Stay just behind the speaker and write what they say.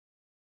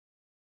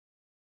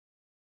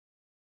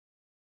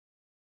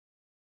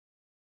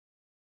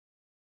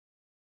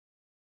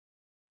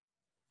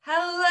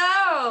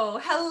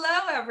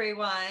Hello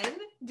everyone.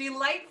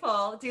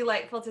 Delightful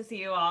to see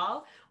you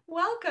all.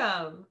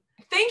 Welcome.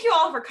 Thank you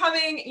all for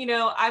coming.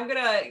 I'm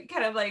gonna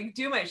kind of like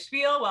do my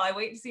spiel while I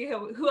wait to see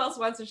who else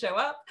wants to show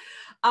up.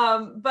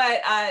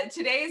 But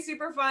today is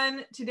super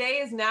fun. Today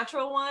is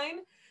natural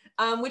wine,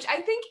 which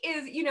I think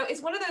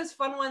is one of those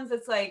fun ones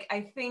that's like, I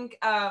think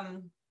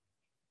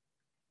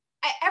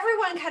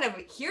everyone kind of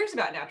hears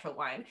about natural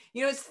wine.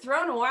 It's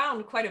thrown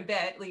around quite a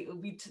bit.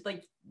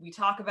 We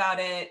talk about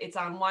it. It's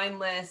on wine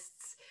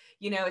lists.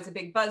 It's a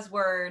big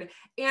buzzword,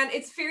 and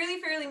it's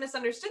fairly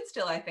misunderstood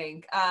still, I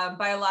think,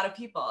 by a lot of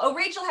people. Oh,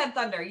 Rachel had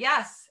thunder.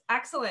 Yes,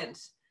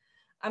 excellent.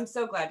 I'm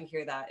so glad to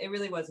hear that. It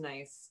really was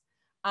nice.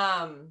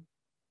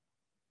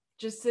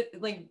 Just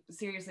like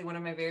seriously, one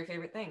of my very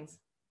favorite things.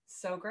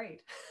 So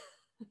great.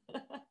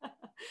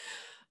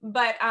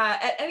 But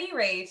at any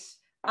rate,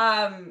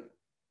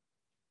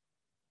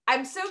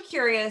 I'm so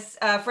curious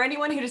for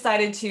anyone who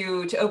decided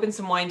to open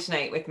some wine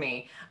tonight with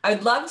me. I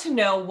would love to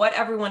know what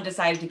everyone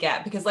decided to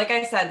get, because like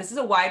I said, this is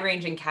a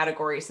wide-ranging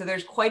category. So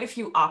there's quite a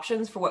few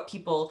options for what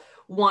people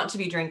want to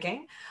be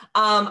drinking.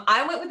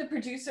 I went with a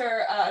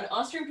producer, an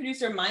Austrian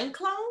producer,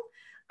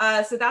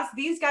 Meinklang. So that's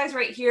these guys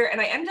right here. And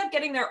I ended up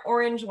getting their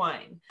orange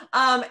wine.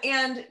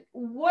 And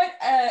what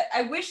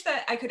I wish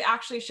that I could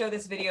actually show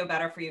this video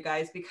better for you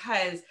guys,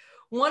 because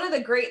one of the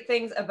great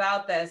things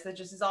about this, that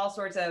just is all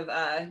sorts of,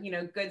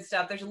 good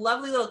stuff. There's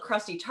lovely little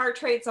crusty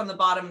tartrates on the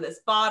bottom of this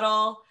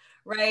bottle,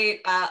 right?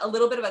 A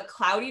little bit of a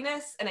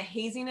cloudiness and a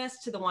haziness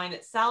to the wine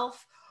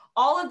itself.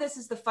 All of this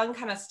is the fun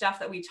kind of stuff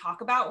that we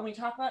talk about when we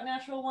talk about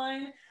natural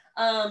wine.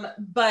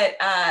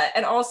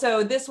 And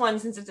also this one,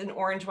 since it's an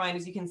orange wine,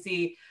 as you can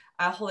see,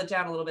 I'll hold it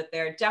down a little bit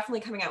there,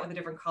 definitely coming out with a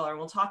different color. And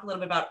we'll talk a little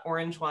bit about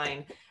orange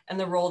wine and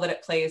the role that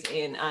it plays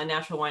in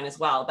natural wine as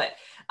well. But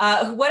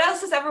what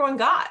else has everyone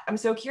got? I'm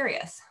so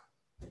curious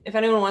if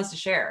anyone wants to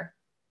share.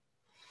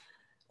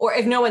 Or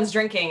if no one's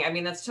drinking, I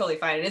mean, that's totally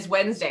fine. It is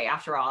Wednesday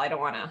after all. I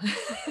don't want to.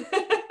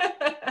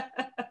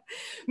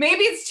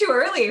 Maybe it's too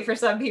early for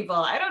some people.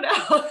 I don't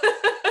know.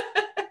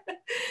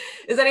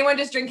 Is anyone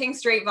just drinking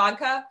straight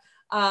vodka?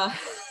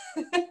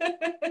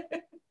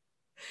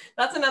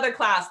 That's another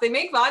class. They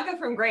make vodka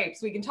from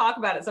grapes. We can talk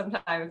about it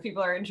sometime if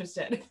people are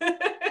interested.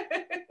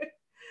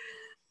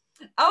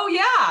 Oh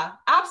yeah,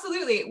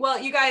 absolutely. Well,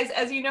 you guys,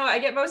 as you know, I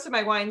get most of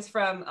my wines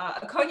from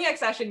a cognac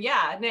session.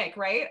 Yeah, Nick,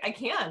 right? I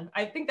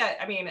think that,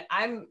 I mean,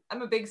 I'm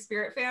a big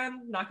spirit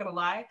fan, not gonna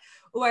lie.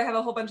 Oh, I have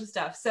a whole bunch of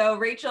stuff. So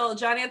Rachel,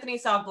 John Anthony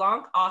Sauv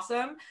Blanc,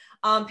 awesome.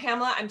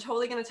 Pamela, I'm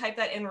totally gonna type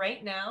that in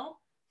right now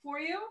for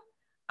you.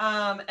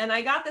 And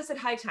I got this at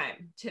High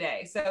Time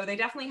today. So they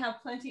definitely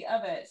have plenty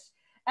of it.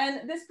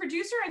 And this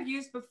producer I've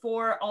used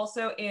before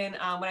also in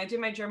when I did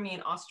my Germany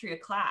and Austria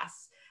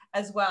class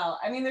as well.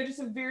 I mean,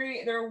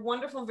 they're a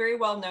wonderful, very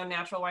well-known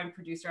natural wine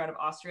producer out of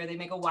Austria. They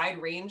make a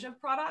wide range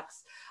of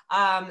products.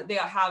 They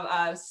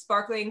have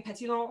sparkling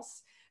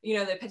pétillants,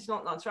 the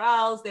pétillants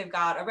naturales. They've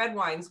got red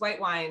wines, white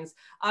wines.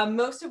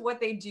 Most of what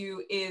they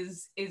do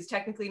is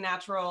technically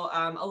natural.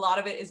 A lot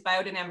of it is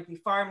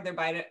biodynamically farmed.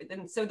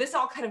 And so this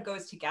all kind of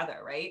goes together,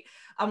 right?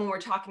 When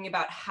we're talking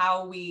about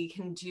how we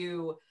can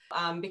do,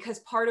 because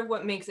part of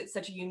what makes it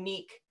such a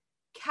unique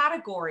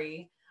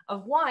category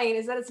of wine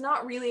is that it's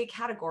not really a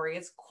category.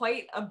 It's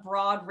quite a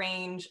broad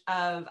range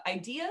of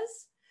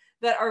ideas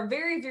that are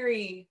very,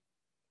 very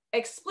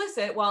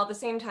explicit while at the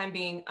same time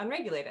being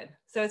unregulated.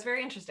 So it's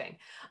very interesting.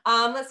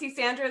 Let's see,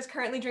 Sandra is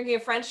currently drinking a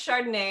French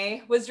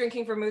Chardonnay, was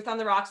drinking vermouth on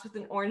the rocks with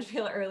an orange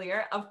peel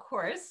earlier. Of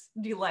course,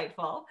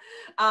 delightful,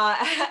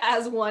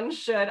 as one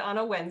should on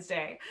a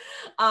Wednesday.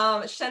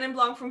 Chenin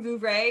Blanc from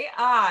Vouvray.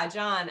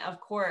 John, of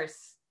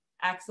course,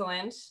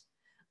 excellent.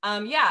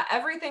 Yeah,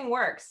 everything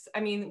works. I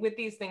mean, with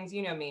these things,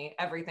 you know me,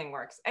 everything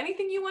works.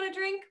 Anything you want to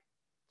drink,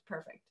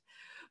 perfect.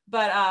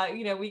 But,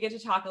 we get to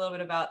talk a little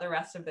bit about the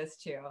rest of this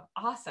too.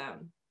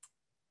 Awesome.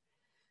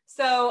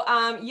 So,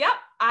 yep,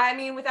 I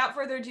mean, without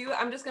further ado,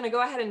 I'm just going to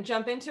go ahead and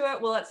jump into it.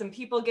 We'll let some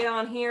people get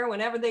on here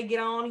whenever they get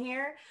on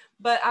here.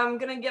 But I'm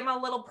going to get my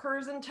little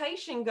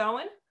presentation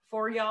going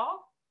for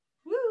y'all.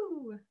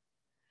 Woo!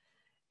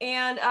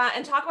 And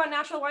talk about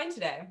natural wine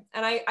today.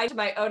 And I did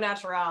my au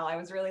naturale. I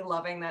was really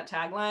loving that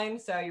tagline.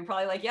 So you're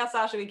probably like, yeah,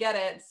 Sasha, we get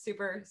it.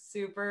 Super,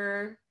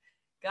 super,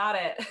 got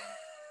it.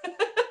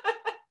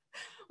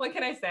 What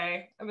can I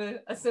say? I'm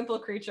a simple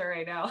creature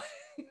right now.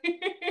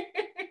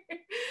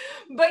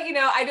 But,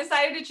 I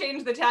decided to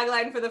change the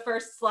tagline for the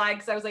first slide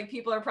because I was like,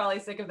 people are probably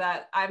sick of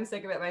that. I'm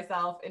sick of it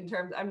myself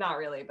I'm not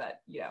really, but,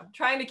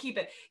 trying to keep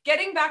it,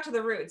 getting back to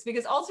the roots,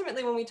 because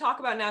ultimately when we talk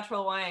about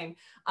natural wine,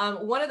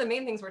 one of the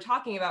main things we're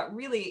talking about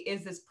really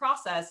is this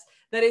process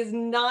that is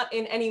not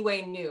in any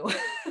way new,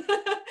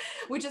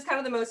 which is kind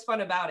of the most fun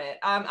about it.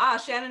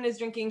 Shannon is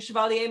drinking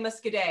Chevalier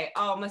Muscadet.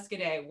 Oh,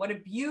 Muscadet, what a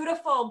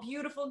beautiful,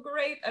 beautiful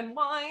grape and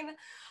wine.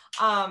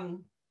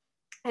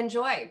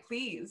 Enjoy,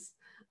 please.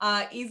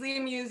 Easily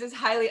Amused is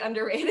highly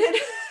underrated.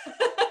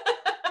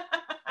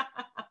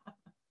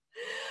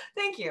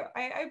 Thank you.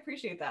 I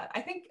appreciate that.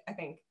 I think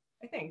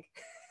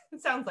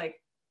it sounds like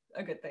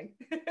a good thing.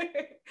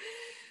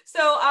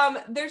 So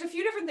there's a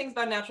few different things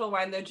about natural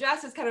wine, though.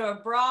 Jess is kind of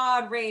a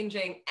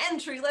broad-ranging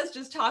entry. Let's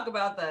just talk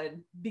about the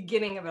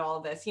beginning of all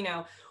of this. You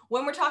know,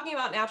 when we're talking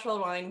about natural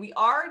wine, we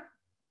are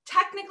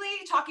technically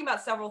talking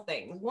about several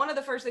things. One of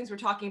the first things we're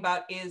talking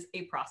about is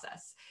a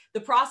process,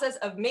 the process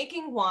of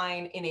making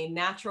wine in a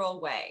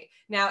natural way.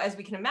 Now, as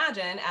we can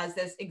imagine, as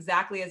this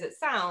exactly as it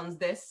sounds,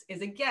 this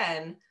is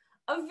again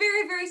a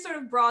very, very sort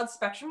of broad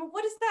spectrum of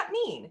what does that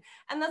mean?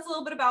 And that's a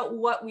little bit about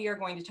what we are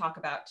going to talk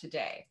about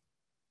today.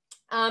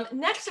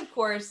 Next, of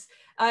course,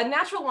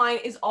 natural wine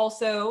is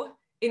also,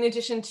 in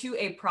addition to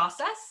a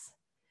process,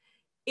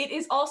 it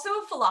is also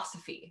a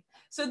philosophy.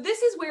 So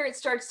this is where it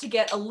starts to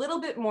get a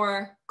little bit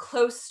more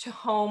close to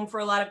home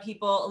for a lot of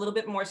people, a little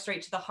bit more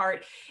straight to the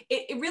heart.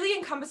 It really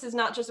encompasses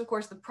not just, of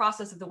course, the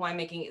process of the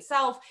winemaking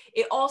itself,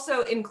 it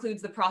also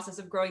includes the process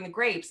of growing the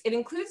grapes. It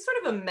includes sort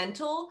of a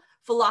mental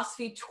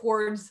philosophy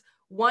towards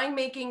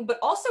winemaking, but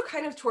also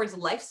kind of towards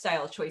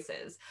lifestyle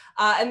choices.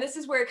 And this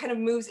is where it kind of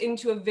moves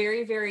into a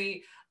very,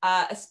 very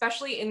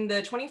especially in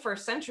the 21st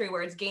century,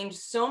 where it's gained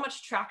so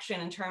much traction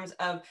in terms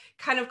of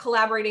kind of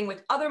collaborating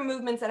with other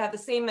movements that have the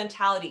same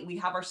mentality. We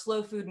have our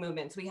slow food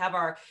movements. We have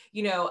our,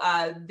 you know,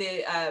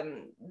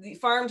 the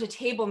farm to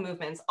table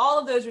movements. All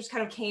of those just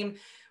kind of came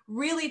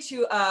really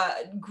to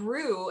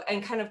grew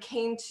and kind of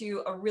came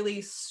to a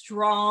really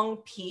strong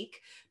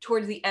peak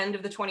towards the end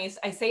of the 20th.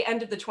 I say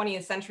end of the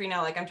 20th century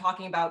now, like I'm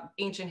talking about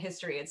ancient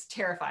history. It's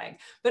terrifying.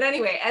 But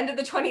anyway, end of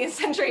the 20th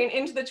century and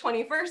into the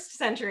 21st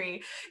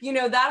century, you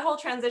know, that whole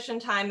transition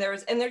time,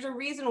 there's a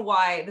reason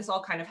why this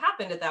all kind of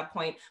happened at that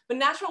point. But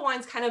natural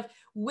wines kind of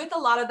with a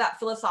lot of that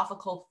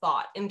philosophical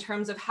thought in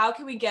terms of how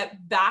can we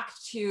get back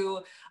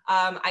to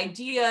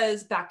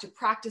ideas, back to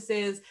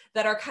practices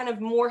that are kind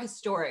of more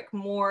historic,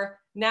 more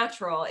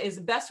natural is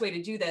the best way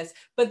to do this.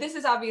 But this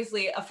is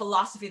obviously a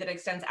philosophy that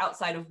extends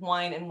outside of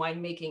wine and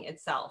winemaking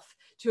itself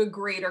to a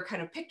greater kind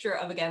of picture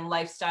of, again,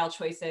 lifestyle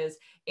choices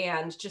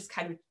and just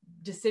kind of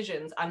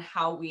decisions on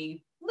how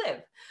we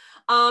live.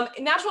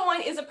 Natural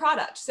wine is a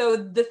product. So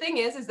the thing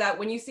is that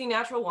when you see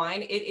natural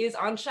wine, it is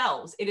on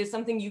shelves. It is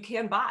something you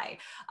can buy.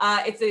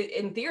 It's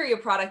in theory, a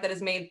product that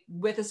is made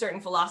with a certain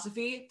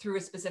philosophy through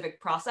a specific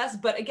process.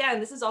 But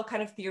again, this is all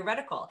kind of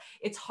theoretical.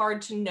 It's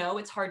hard to know,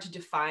 it's hard to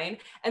define.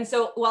 And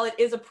so while it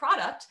is a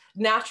product,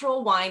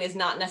 natural wine is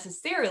not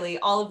necessarily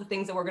all of the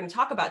things that we're going to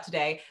talk about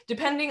today,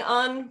 depending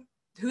on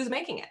who's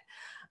making it.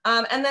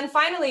 And then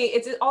finally,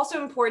 it's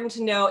also important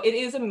to know it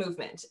is a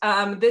movement.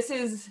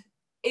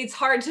 It's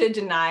hard to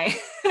deny,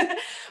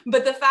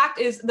 but the fact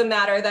is the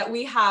matter that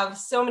we have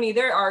so many,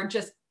 there are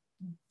just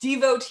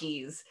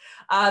devotees.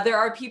 There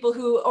are people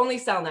who only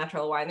sell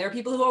natural wine. There are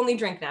people who only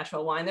drink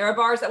natural wine. There are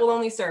bars that will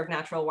only serve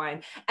natural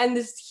wine. And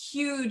this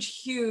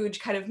huge, huge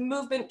kind of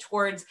movement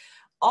towards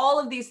all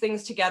of these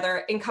things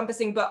together,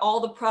 encompassing, but all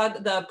the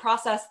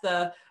process,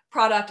 the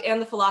product,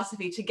 and the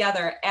philosophy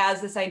together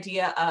as this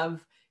idea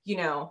of, you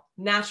know,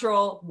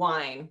 natural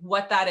wine,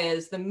 what that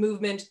is, the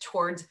movement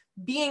towards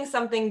being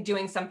something,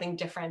 doing something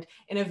different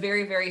in a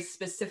very, very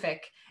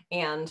specific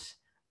and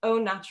au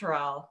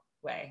naturale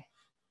way.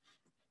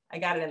 I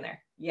got it in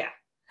there. Yeah,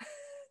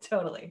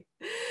 totally.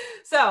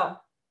 So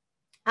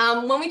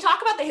when we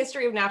talk about the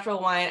history of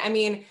natural wine, I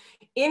mean,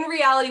 in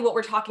reality, what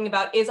we're talking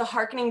about is a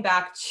hearkening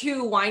back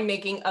to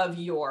winemaking of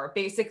yore.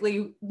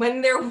 Basically,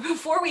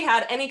 before we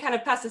had any kind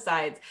of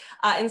pesticides,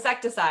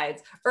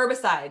 insecticides,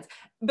 herbicides,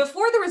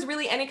 before there was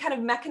really any kind of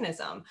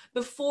mechanism,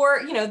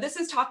 before, you know, this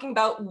is talking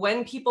about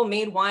when people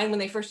made wine, when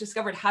they first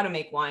discovered how to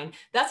make wine.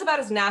 That's about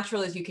as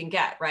natural as you can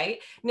get, right?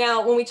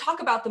 Now, when we talk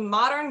about the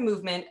modern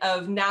movement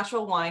of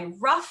natural wine,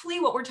 roughly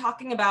what we're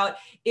talking about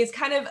is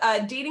kind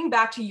of dating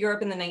back to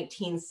Europe in the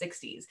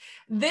 1960s.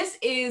 This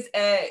is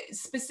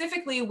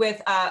specifically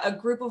with a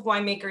group of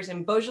winemakers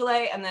in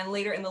Beaujolais and then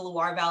later in the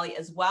Loire Valley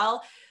as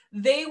well.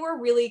 They were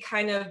really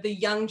kind of the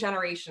young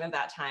generation of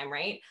that time,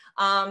 right?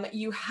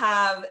 You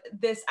have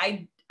this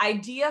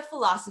idea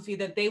philosophy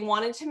that they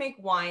wanted to make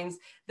wines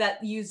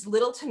that used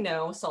little to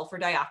no sulfur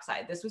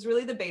dioxide. This was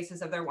really the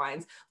basis of their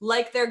wines,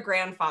 like their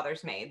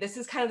grandfathers made. This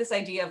is kind of this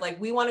idea of like,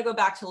 we want to go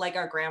back to like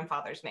our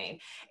grandfathers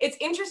made. It's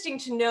interesting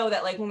to know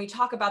that like when we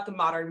talk about the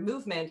modern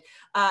movement,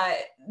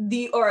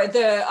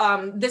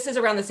 this is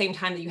around the same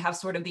time that you have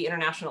sort of the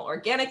international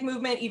organic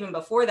movement. Even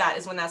before that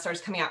is when that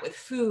starts coming out with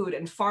food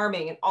and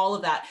farming and all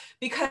of that.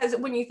 Because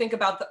when you think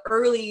about the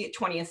early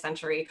 20th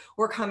century,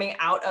 we're coming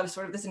out of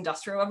sort of this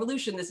industrial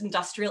revolution, this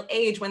industrial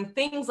age when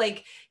things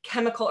like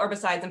chemical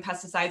herbicides and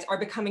pesticides are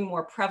becoming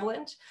more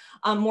prevalent,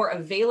 more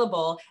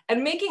available,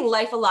 and making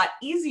life a lot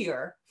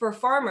easier for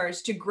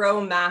farmers to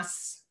grow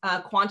mass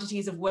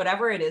quantities of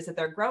whatever it is that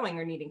they're growing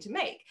or needing to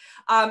make.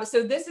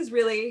 So this is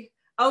really,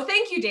 oh,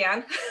 thank you,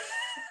 Dan.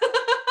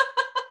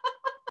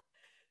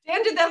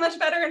 Dan did that much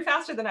better and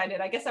faster than I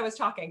did. I guess I was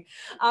talking.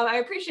 I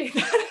appreciate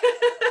that.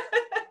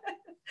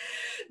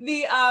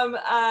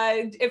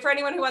 For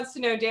anyone who wants to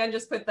know, Dan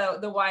just put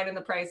the wine and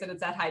the price, and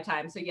it's at high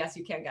time. So yes,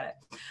 you can get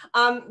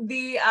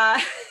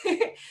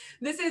it.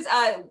 This is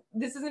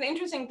an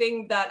interesting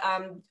thing that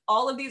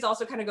all of these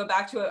also kind of go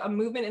back to a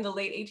movement in the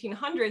late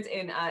 1800s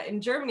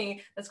in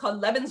Germany that's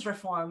called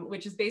Lebensreform,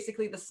 which is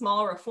basically the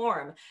small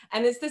reform.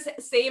 And it's this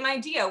same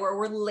idea where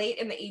we're late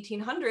in the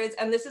 1800s,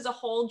 and this is a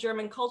whole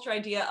German culture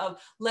idea of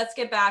let's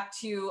get back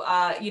to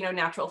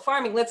natural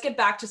farming. Let's get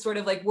back to sort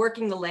of like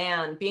working the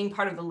land, being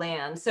part of the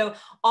land. So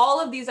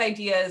all of these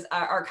ideas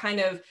are kind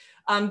of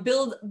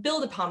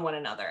build upon one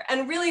another.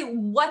 And really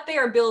what they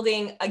are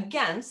building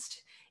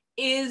against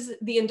is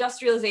the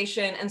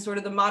industrialization and sort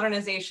of the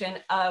modernization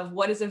of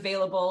what is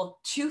available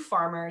to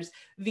farmers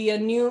via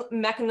new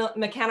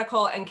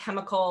mechanical and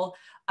chemical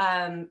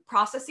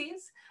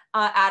processes,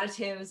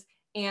 additives,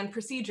 and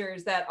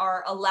procedures that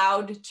are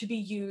allowed to be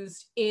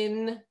used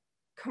in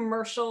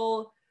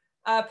commercial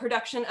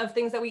production of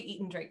things that we eat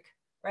and drink,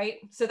 right?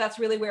 So that's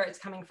really where it's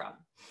coming from.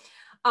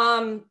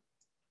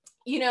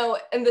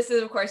 And this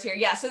is of course here,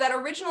 yeah. So that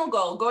original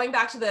goal, going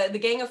back to the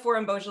gang of four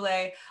in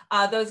Beaujolais,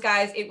 those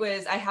guys,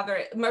 I have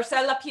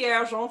Marcel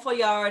Lapierre, Jean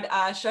Foillard,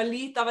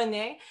 Charlie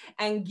Tavernet,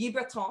 and Guy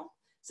Breton.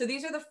 So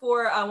these are the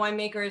four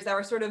winemakers that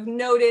were sort of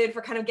noted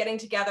for kind of getting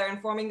together and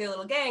forming their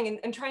little gang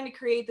and trying to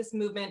create this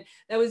movement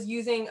that was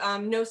using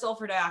no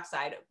sulfur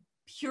dioxide,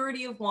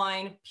 purity of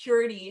wine,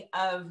 purity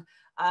of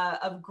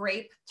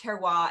grape,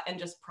 terroir, and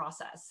just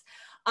process.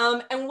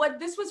 And what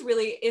this was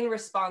really in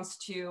response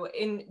to,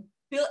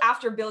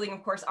 after building,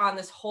 of course, on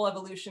this whole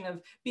evolution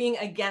of being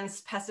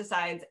against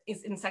pesticides,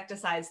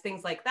 insecticides,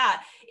 things like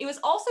that, it was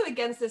also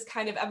against this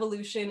kind of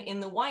evolution in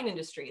the wine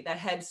industry that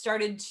had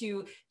started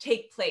to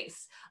take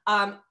place,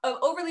 of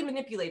overly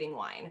manipulating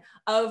wine,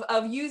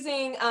 of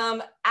using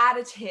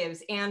additives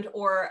and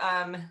or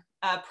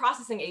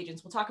processing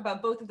agents. We'll talk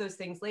about both of those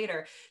things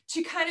later,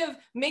 to kind of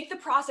make the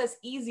process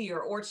easier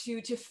or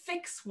to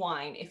fix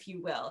wine, if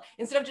you will,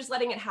 instead of just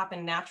letting it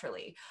happen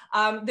naturally.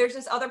 There's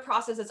this other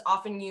process that's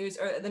often used,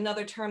 or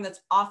another term that's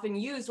often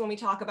used when we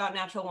talk about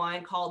natural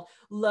wine, called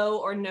low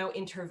or no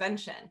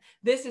intervention.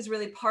 This is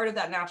really part of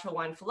that natural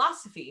wine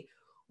philosophy.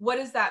 What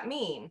does that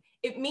mean?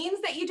 It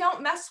means that you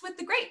don't mess with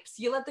the grapes.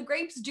 You let the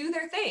grapes do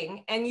their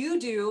thing, and you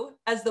do,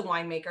 as the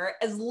winemaker,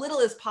 as little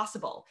as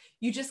possible.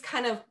 You just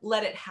kind of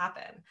let it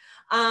happen.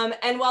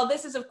 And while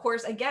this is, of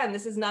course, again,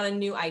 this is not a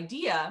new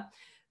idea,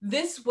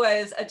 this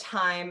was a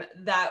time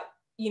that,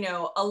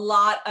 a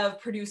lot of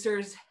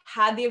producers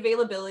had the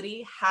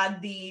availability, had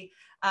the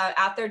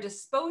at their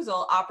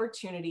disposal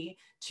opportunity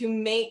to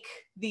make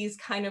these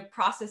kind of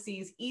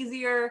processes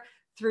easier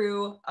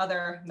through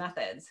other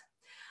methods.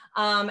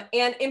 And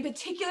in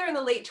particular, in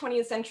the late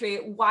 20th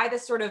century, why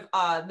this sort of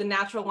the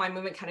natural wine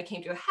movement kind of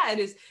came to a head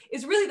is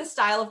really the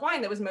style of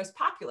wine that was most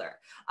popular.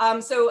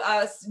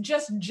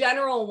 Just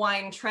general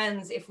wine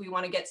trends, if we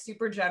want to get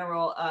super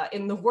general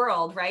in the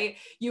world, right?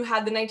 You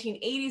had the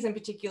 1980s in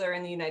particular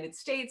in the United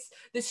States,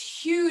 this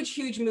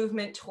huge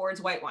movement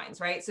towards white wines,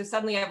 right? So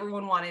suddenly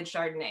everyone wanted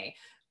Chardonnay.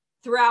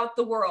 Throughout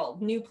the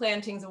world, new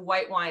plantings of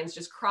white wines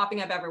just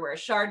cropping up everywhere.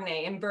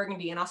 Chardonnay and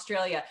Burgundy in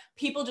Australia,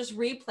 people just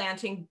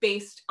replanting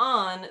based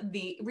on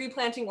the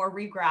replanting or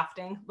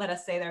regrafting, let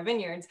us say, their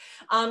vineyards,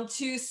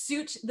 to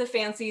suit the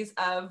fancies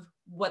of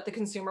what the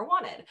consumer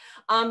wanted.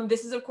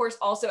 This is, of course,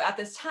 also at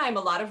this time, a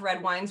lot of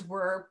red wines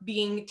were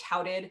being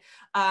touted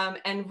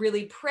and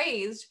really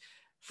praised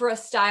for a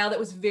style that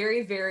was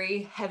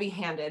very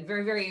heavy-handed,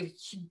 very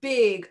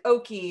big,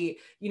 oaky,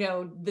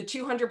 the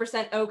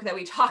 200% oak that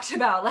we talked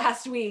about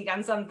last week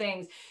on some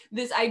things.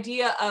 This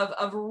idea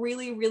of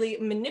really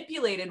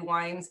manipulated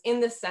wines, in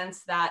the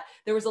sense that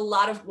there was a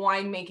lot of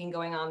winemaking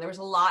going on. There was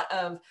a lot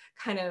of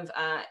kind of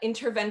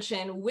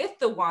intervention with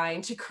the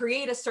wine to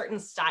create a certain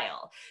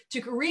style,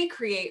 to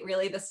recreate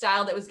really the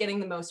style that was getting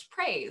the most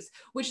praise,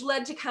 which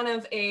led to kind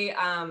of a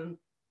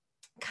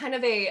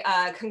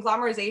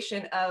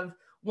conglomerization of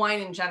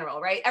wine in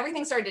general, right?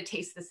 Everything started to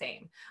taste the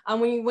same.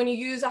 When you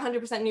use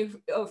 100%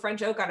 new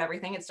French oak on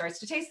everything, it starts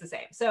to taste the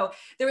same. So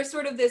there was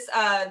sort of this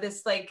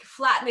like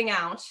flattening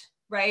out,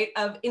 right,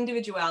 of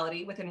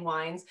individuality within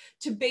wines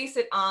to base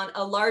it on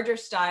a larger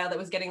style that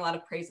was getting a lot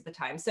of praise at the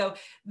time. So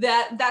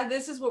that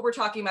this is what we're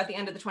talking about at the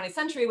end of the 20th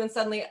century, when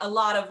suddenly a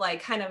lot of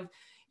like kind of,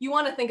 you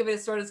want to think of it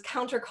as sort of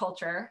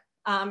counterculture,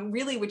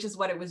 really, which is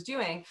what it was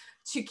doing,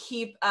 to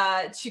keep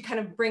to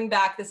kind of bring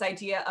back this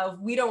idea of,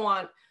 we don't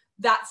want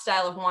that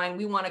style of wine.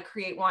 We want to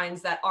create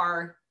wines that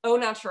are au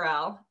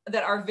naturale,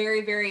 that are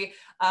very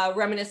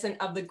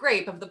reminiscent of the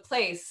grape, of the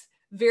place,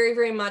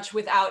 very much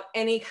without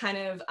any kind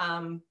of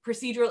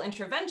procedural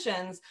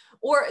interventions,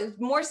 or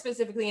more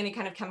specifically, any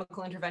kind of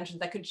chemical interventions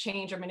that could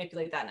change or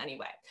manipulate that in any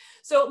way.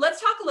 So let's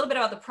talk a little bit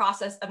about the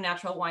process of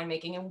natural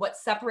winemaking and what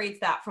separates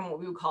that from what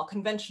we would call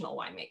conventional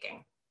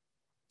winemaking.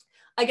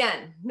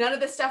 Again, none of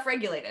this stuff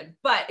regulated,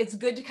 but it's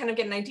good to kind of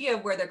get an idea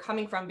of where they're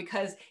coming from,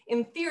 because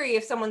in theory,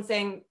 if someone's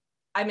saying,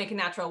 I make a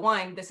natural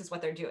wine, this is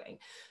what they're doing.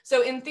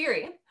 So in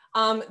theory,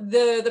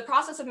 The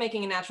process of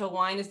making a natural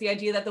wine is the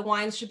idea that the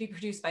wines should be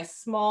produced by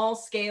small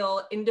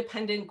scale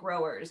independent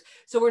growers.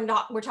 So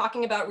we're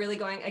talking about really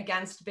going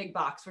against big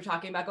box. We're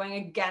talking about going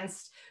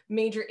against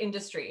major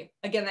industry.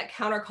 Again, that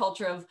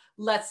counterculture of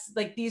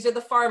these are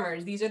the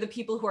farmers, these are the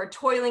people who are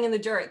toiling in the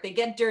dirt, they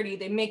get dirty,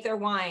 they make their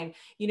wine,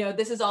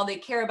 this is all they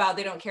care about,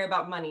 they don't care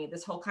about money.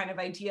 This whole kind of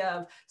idea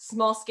of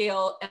small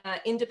scale,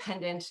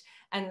 independent,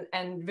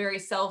 and very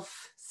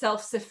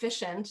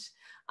self-sufficient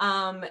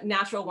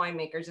natural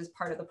winemakers is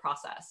part of the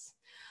process.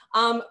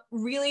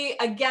 Really,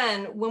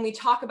 again, when we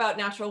talk about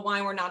natural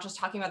wine, we're not just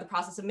talking about the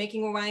process of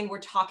making a wine, we're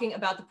talking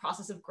about the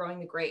process of growing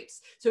the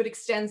grapes. So it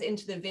extends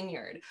into the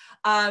vineyard.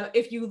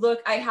 If you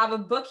look, I have a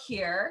book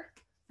here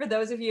for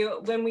those of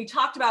you, when we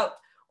talked about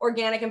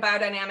organic and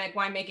biodynamic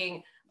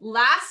winemaking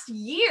last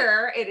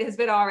year, it has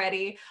been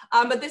already,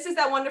 but this is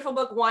that wonderful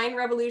book, Wine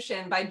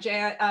Revolution by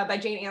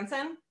Jane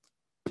Anson.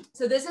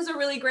 So this is a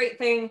really great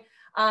thing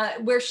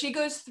where she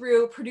goes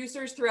through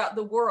producers throughout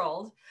the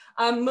world,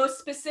 most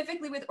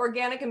specifically with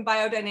organic and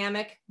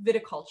biodynamic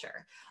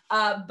viticulture.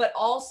 But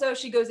also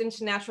she goes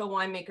into natural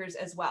winemakers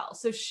as well.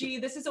 So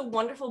this is a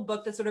wonderful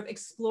book that sort of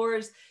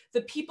explores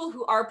the people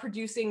who are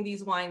producing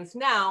these wines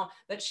now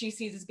that she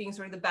sees as being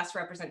sort of the best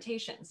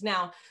representations.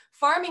 Now,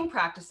 farming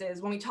practices,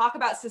 when we talk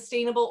about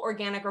sustainable,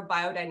 organic, or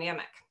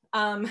biodynamic,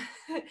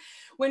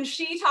 when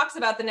she talks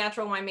about the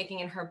natural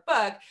winemaking in her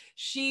book,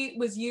 she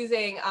was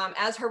using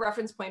as her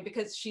reference point,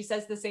 because she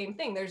says the same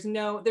thing. There's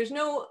no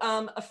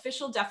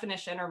official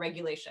definition or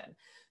regulation.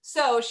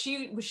 So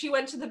she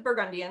went to the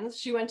Burgundians,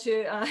 she went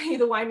to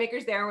the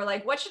winemakers there and were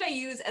like, what should I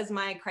use as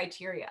my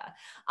criteria?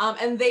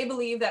 And they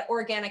believe that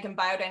organic and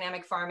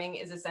biodynamic farming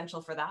is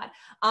essential for that.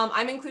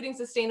 I'm including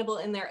sustainable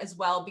in there as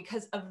well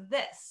because of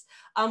this.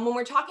 When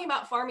we're talking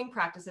about farming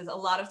practices, a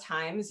lot of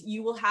times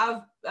you will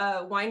have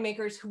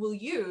winemakers who will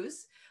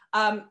use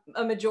a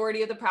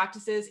majority of the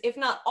practices, if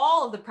not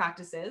all of the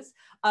practices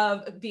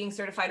of being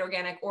certified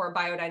organic or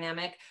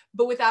biodynamic,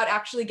 but without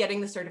actually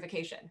getting the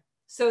certification.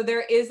 So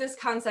there is this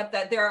concept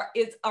that there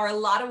are a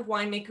lot of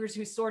winemakers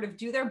who sort of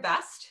do their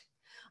best.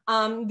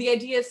 The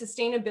idea of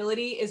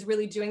sustainability is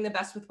really doing the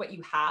best with what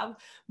you have,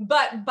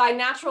 but by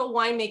natural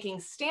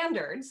winemaking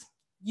standards,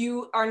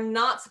 you are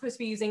not supposed to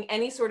be using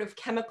any sort of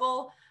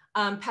chemical,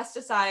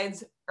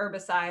 pesticides,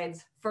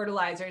 herbicides,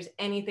 fertilizers,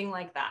 anything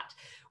like that,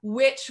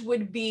 which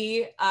would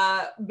be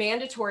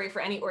mandatory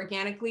for any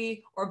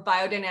organically or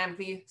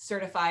biodynamically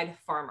certified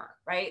farmer,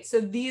 right?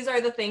 So these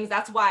are the things,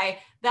 that's why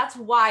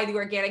the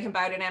organic and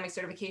biodynamic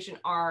certification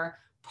are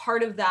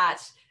part of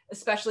that,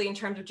 especially in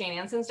terms of Jane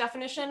Anson's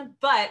definition.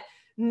 But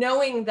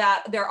knowing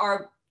that there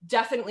are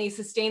definitely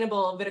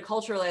sustainable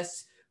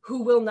viticulturalists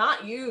who will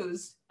not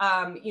use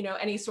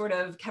any sort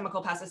of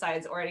chemical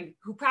pesticides or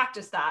who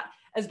practice that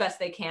as best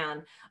they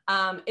can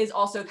is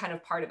also kind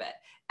of part of it.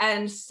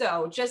 And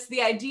so just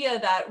the idea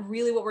that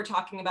really what we're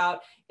talking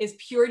about is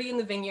purity in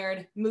the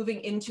vineyard,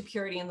 moving into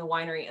purity in the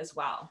winery as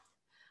well,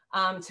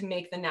 to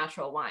make the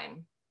natural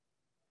wine.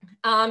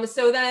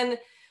 So then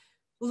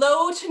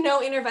low to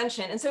no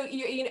intervention. And so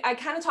I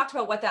kind of talked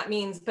about what that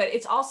means, but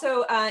it's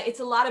also,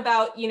 it's a lot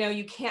about,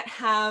 you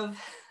can't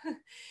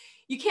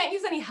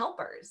use any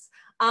helpers.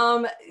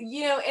 And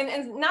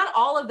not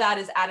all of that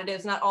is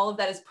additives, not all of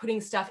that is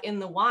putting stuff in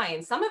the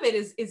wine. Some of it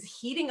is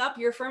heating up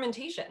your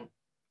fermentation,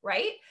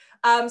 right?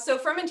 So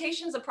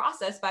fermentation is a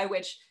process by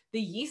which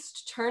the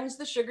yeast turns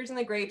the sugars in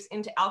the grapes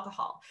into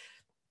alcohol.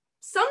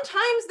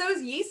 Sometimes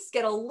those yeasts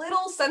get a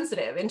little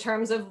sensitive in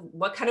terms of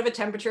what kind of a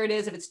temperature it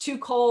is. If it's too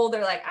cold,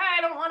 they're like,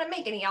 I don't want to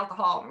make any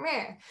alcohol.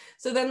 Meh.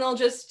 So then they'll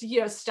just,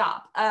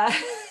 stop.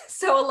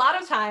 So a lot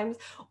of times,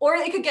 or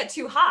it could get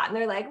too hot and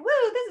they're like,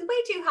 woo, this is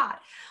way too hot.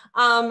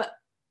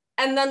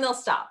 And then they'll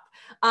stop.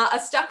 A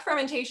stuck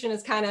fermentation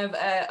is kind of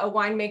a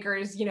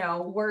winemaker's,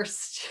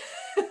 worst,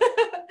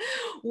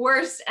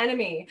 worst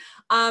enemy.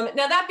 Now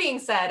that being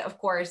said, of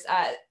course,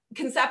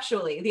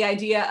 conceptually, the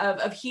idea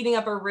of heating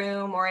up a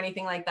room or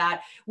anything like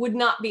that would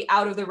not be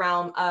out of the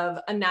realm of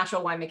a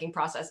natural winemaking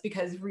process,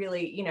 because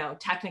really,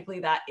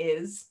 technically that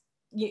is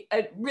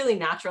really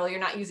natural.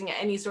 You're not using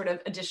any sort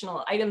of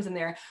additional items in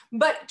there.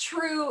 But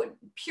true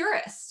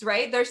purists,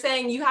 right? They're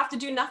saying you have to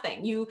do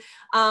nothing. The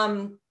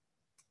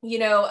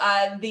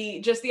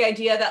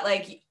idea that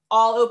like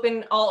all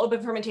open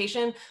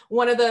fermentation,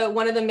 one of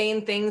the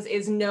main things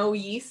is no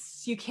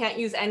yeast. You can't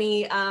use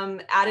any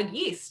added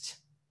yeast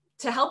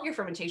to help your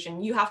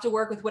fermentation. You have to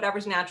work with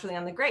whatever's naturally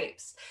on the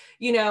grapes.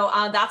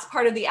 That's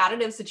part of the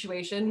additive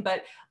situation,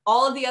 but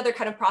all of the other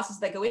kind of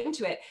processes that go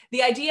into it.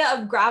 The idea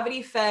of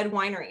gravity-fed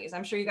wineries,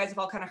 I'm sure you guys have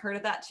all kind of heard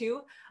of that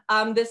too.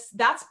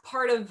 That's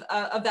part of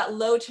that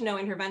low to no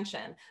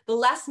intervention. The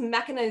less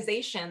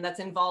mechanization that's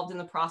involved in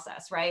the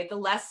process, right? The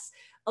less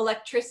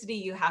electricity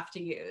you have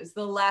to use,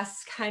 the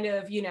less kind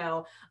of,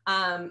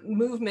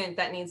 movement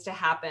that needs to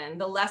happen,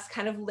 the less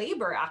kind of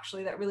labor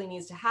actually that really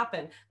needs to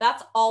happen.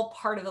 That's all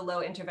part of the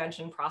low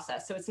intervention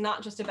process. So it's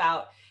not just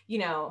about,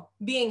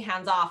 being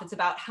hands off. It's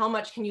about how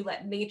much can you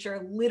let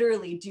nature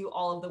literally do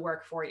all of the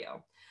work for you.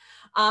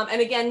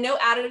 And again, no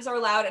additives are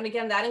allowed. And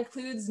again, that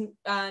includes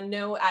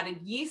no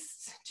added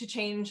yeasts to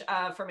change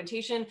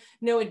fermentation,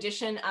 no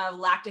addition of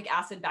lactic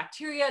acid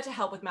bacteria to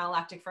help with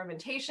malolactic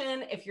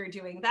fermentation if you're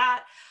doing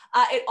that.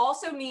 It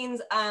also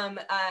means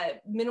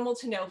minimal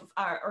to no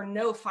or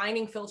no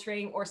fining,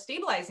 filtering, or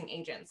stabilizing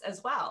agents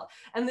as well.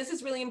 And this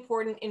is really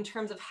important in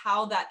terms of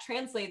how that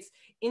translates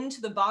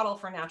into the bottle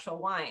for natural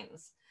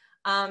wines.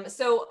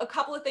 So a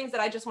couple of things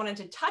that I just wanted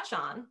to touch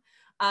on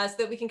so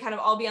that we can kind of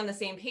all be on the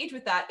same page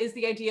with that is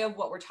the idea of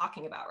what we're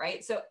talking about,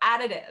 right? So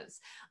additives.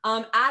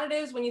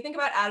 Additives, when you think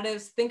about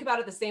additives, think about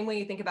it the same way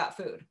you think about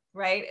food,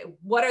 right?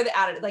 What are the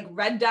additives? Like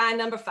red dye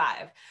number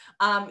 5.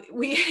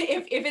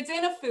 If it's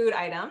in a food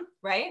item,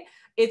 right,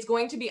 it's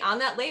going to be on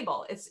that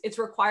label. It's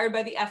required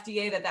by the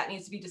FDA that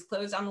needs to be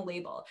disclosed on the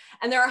label.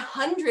 And there are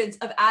hundreds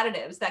of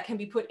additives that can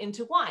be put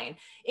into wine,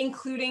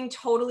 including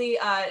totally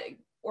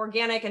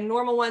organic and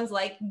normal ones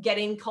like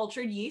getting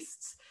cultured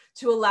yeasts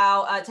to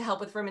allow to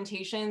help with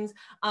fermentations,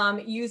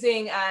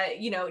 using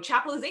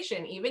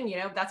chapelization even,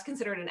 that's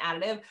considered an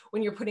additive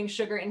when you're putting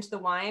sugar into the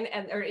wine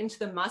or into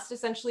the must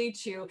essentially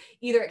to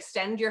either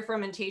extend your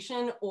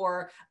fermentation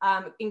or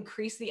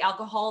increase the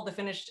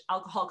finished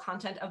alcohol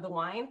content of the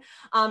wine.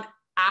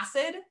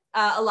 Acid,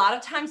 a lot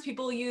of times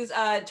people use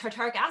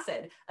tartaric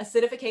acid.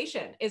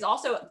 Acidification is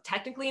also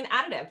technically an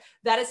additive.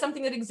 That is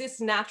something that exists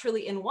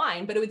naturally in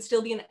wine, but it would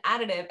still be an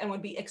additive and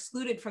would be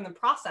excluded from the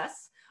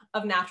process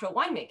of natural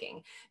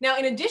winemaking. Now,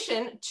 in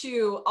addition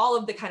to all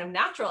of the kind of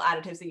natural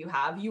additives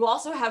that you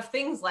also have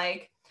things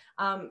like,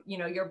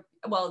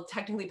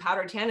 technically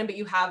powdered tannin, but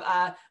you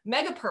have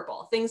mega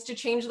purple, things to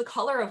change the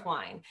color of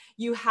wine.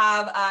 You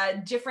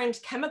have different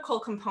chemical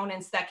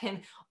components that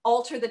can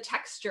alter the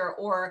texture,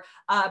 or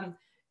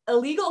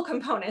illegal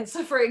components.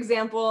 So for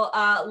example,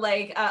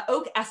 like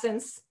oak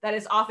essence that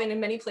is often in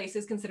many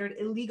places considered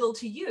illegal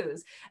to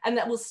use and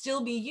that will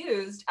still be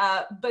used.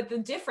 But the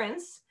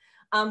difference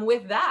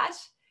with that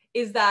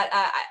is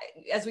that,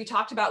 as we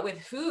talked about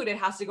with food, it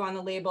has to go on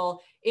the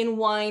label. In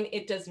wine,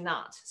 it does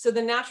not. So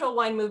the natural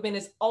wine movement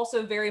is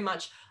also very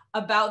much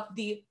about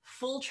the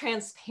full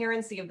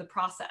transparency of the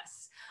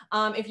process.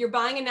 If you're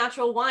buying a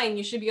natural wine,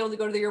 you should be able to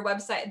go to their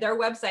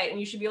website, and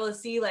you should be able to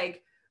see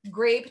like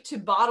grape to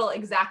bottle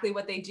exactly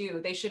what they do.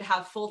 They should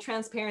have full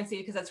transparency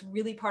because that's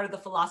really part of the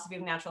philosophy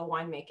of natural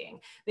winemaking.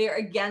 They are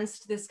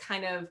against this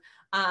kind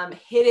of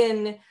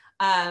hidden,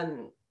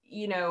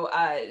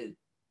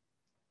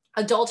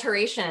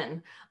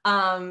 adulteration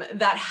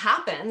that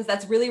happens,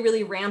 that's really,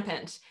 really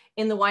rampant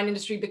in the wine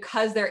industry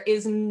because there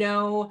is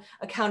no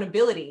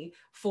accountability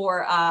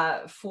for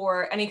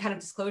any kind of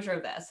disclosure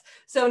of this.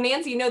 So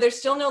Nancy, no, there's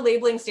still no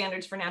labeling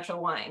standards for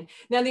natural wine.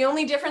 Now, the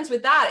only difference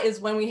with that is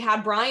when we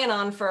had Brian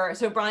on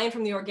Brian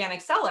from the Organic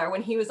Cellar,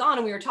 when he was on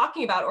and we were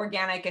talking about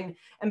organic and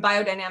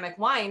biodynamic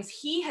wines,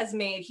 he has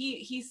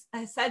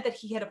said that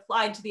he had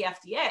applied to the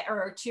FDA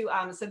or to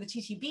the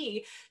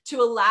TTB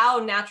to allow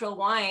natural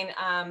wine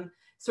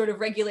sort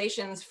of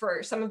regulations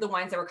for some of the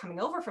wines that were coming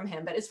over from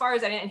him. But as far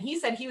as and he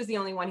said he was the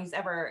only one he's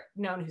ever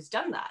known who's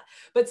done that.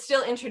 But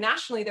still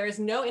internationally, there is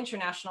no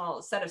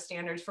international set of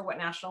standards for what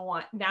natural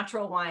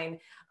wine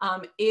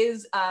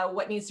is,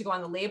 what needs to go on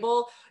the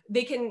label.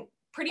 They can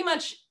pretty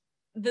much,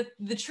 the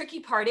tricky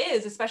part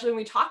is, especially when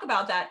we talk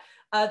about that,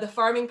 the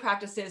farming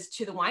practices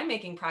to the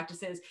winemaking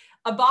practices,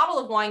 a bottle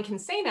of wine can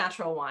say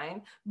natural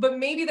wine, but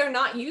maybe they're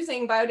not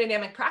using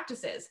biodynamic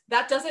practices.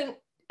 That doesn't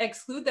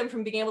exclude them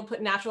from being able to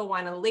put natural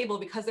wine on the label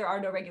because there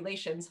are no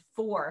regulations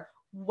for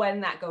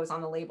when that goes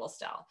on the label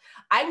still.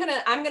 I'm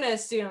gonna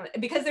assume,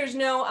 because there's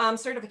no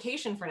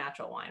certification for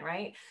natural wine,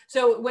 right?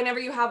 So whenever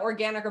you have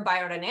organic or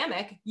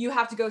biodynamic, you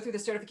have to go through the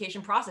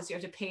certification process. You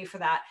have to pay for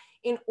that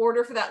in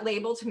order for that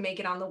label to make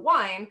it on the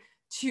wine,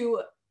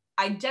 to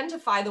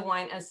identify the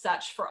wine as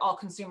such for all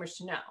consumers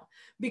to know,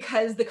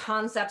 because the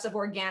concepts of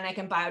organic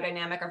and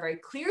biodynamic are very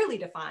clearly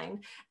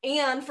defined.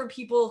 And for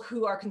people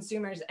who are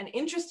consumers and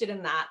interested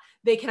in that,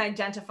 they can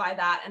identify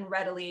that and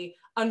readily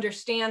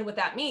understand what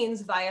that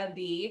means via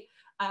the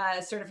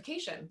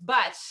certification.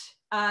 But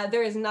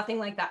there is nothing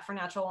like that for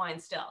natural wine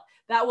still.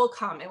 That will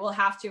come. It will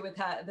have to with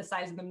the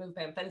size of the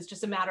movement, but it's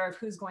just a matter of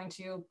who's going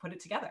to put it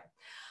together.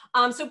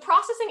 So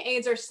processing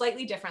aids are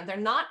slightly different. They're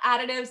not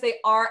additives. They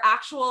are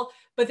actual,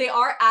 but they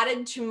are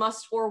added to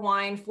must or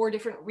wine for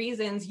different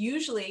reasons,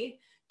 usually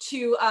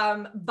to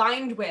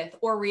bind with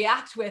or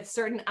react with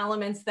certain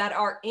elements that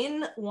are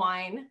in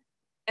wine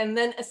and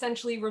then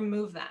essentially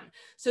remove them.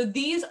 So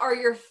these are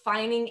your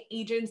fining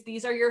agents.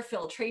 These are your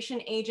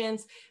filtration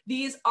agents.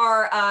 These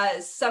are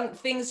some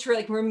things to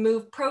like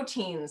remove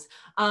proteins,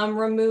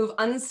 remove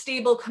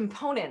unstable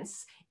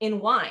components in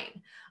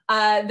wine.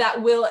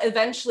 That will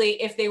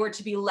eventually, if they were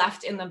to be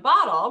left in the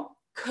bottle,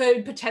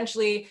 could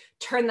potentially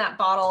turn that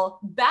bottle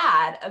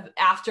bad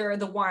after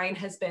the wine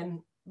has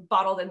been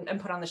bottled and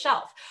put on the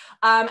shelf.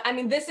 I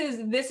mean, this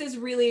is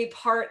really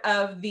part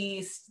of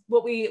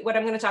what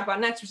I'm going to talk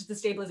about next, which is the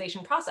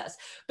stabilization process.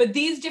 But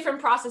these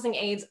different processing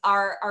aids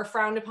are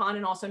frowned upon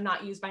and also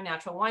not used by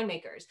natural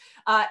winemakers.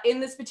 In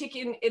the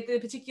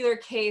particular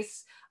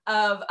case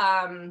of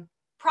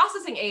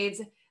processing aids,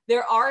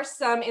 There are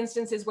some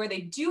instances where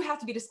they do have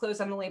to be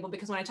disclosed on the label,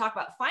 because when I talk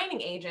about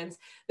fining agents,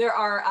 there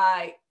are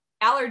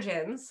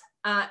allergens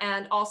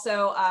and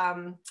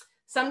also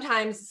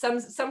sometimes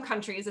some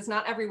countries, it's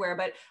not everywhere,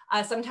 but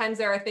sometimes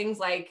there are things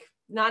like,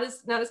 not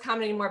as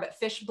common anymore, but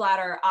fish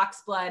bladder,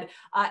 ox blood,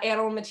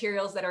 animal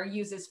materials that are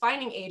used as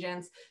fining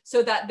agents,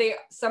 so that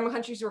some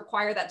countries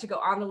require that to go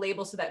on the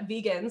label so that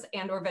vegans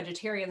and or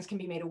vegetarians can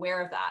be made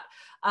aware of that.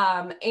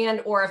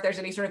 And or if there's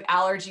any sort of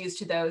allergies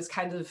to those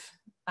kinds of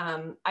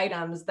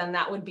items, then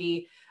that would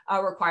be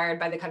required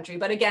by the country.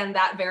 But again,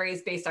 that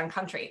varies based on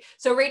country.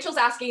 So Rachel's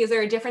asking, is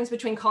there a difference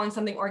between calling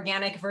something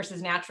organic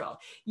versus natural?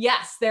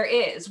 Yes, there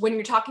is. When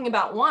you're talking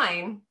about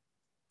wine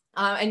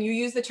and you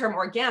use the term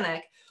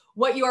organic,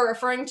 what you are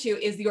referring to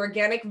is the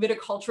organic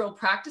viticultural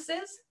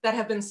practices that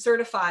have been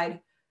certified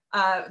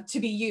to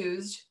be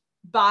used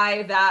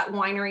by that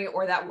winery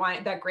or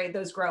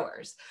those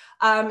growers.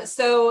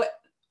 So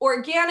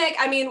organic,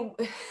 I mean,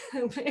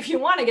 if you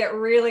want to get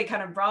really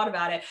kind of broad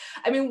about it,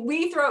 I mean,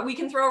 we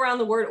can throw around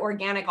the word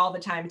organic all the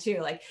time too.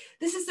 Like,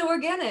 this is so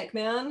organic,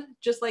 man,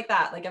 just like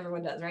that, like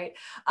everyone does, right?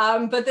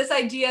 But this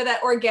idea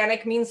that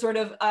organic means sort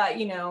of,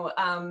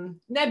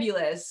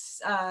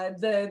 nebulous.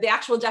 The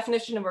actual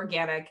definition of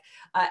organic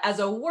as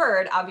a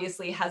word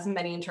obviously has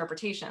many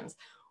interpretations.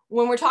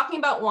 When we're talking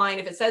about wine,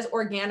 if it says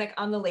organic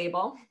on the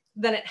label,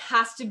 then it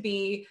has to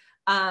be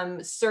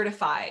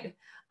certified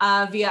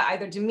via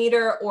either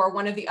Demeter or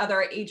one of the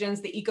other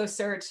agents, the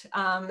EcoCert,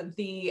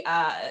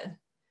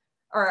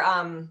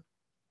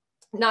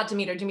 not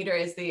Demeter, Demeter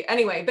is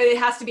anyway, but it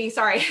has to be,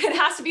 it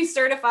has to be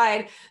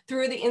certified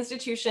through the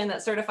institution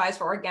that certifies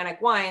for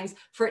organic wines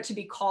for it to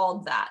be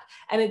called that.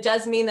 And it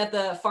does mean that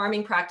the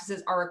farming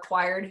practices are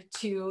required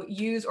to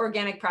use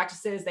organic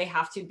practices. They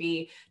have to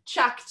be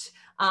checked,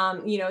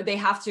 they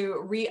have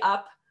to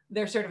re-up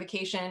their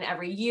certification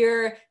every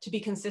year to be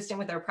consistent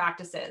with their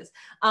practices.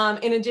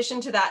 In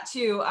addition to that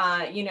too,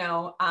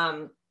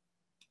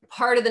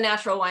 part of the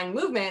natural wine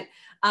movement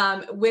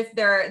with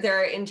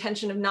their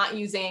intention of not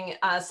using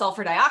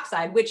sulfur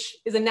dioxide, which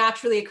is a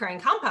naturally occurring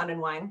compound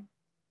in wine,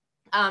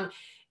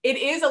 it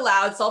is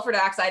allowed, sulfur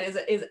dioxide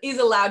is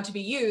allowed to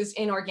be used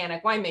in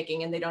organic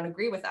winemaking, and they don't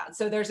agree with that.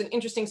 So there's an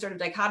interesting sort of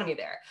dichotomy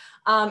there.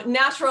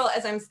 Natural,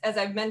 as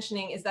I'm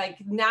mentioning, is like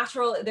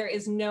natural, there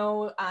is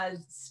no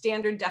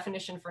standard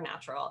definition for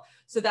natural.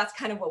 So that's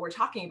kind of what we're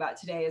talking about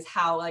today, is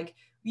how like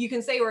you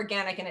can say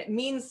organic and it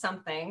means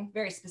something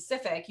very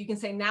specific. You can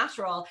say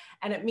natural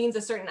and it means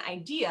a certain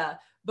idea,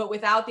 but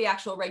without the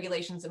actual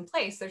regulations in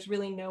place, there's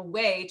really no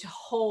way to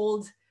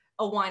hold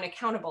a wine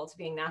accountable to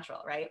being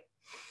natural, right?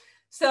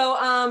 So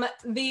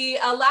the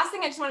last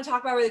thing I just want to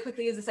talk about really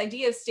quickly is this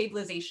idea of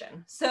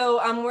stabilization. So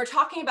we're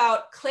talking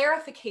about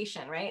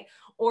clarification, right?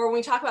 Or when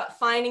we talk about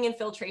fining and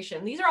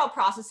filtration, these are all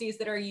processes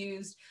that are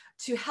used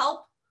to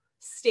help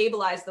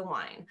stabilize the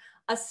wine.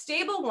 A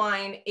stable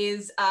wine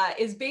is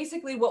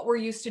basically what we're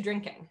used to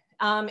drinking.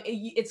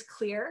 It's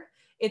clear.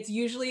 It's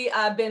usually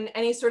been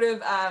any sort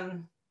of,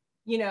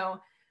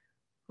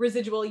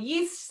 residual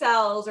yeast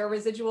cells or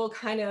residual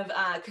kind of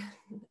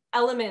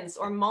elements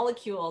or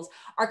molecules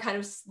are kind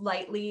of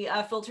slightly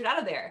filtered out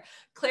of there.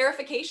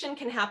 Clarification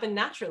can happen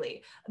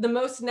naturally. The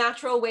most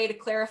natural way to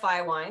clarify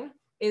a wine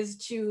is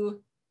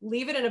to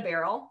leave it in a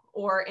barrel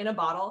or in a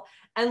bottle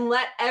and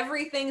let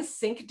everything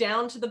sink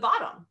down to the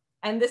bottom.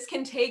 And this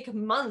can take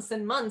months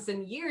and months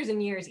and years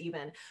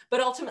even.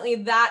 But ultimately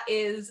that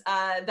is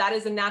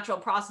a natural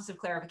process of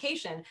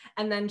clarification.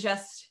 And then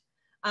just,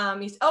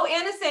 Anna's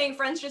saying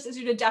French just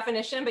issued a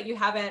definition, but you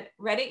haven't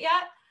read it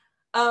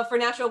yet for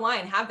natural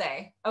wine, have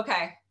they?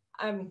 Okay,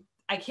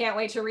 I can't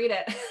wait to read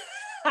it.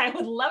 I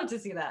would love to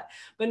see that,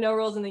 but no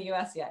rules in the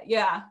US yet.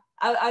 Yeah,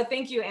 I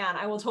thank you, Anne.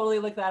 I will totally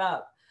look that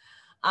up.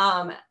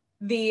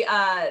 The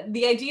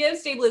idea of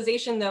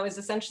stabilization though is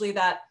essentially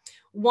that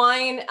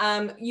wine,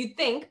 you'd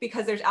think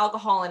because there's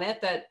alcohol in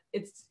it that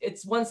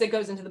it's once it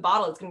goes into the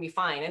bottle, it's going to be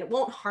fine and it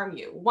won't harm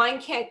you.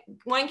 Wine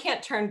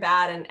can't turn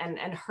bad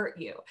and hurt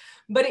you,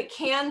 but it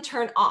can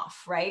turn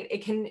off, right?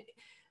 It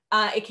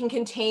can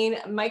contain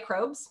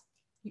microbes,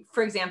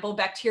 for example,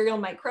 bacterial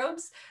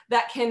microbes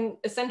that can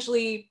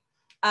essentially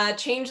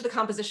change the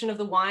composition of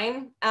the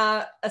wine.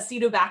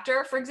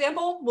 Acetobacter, for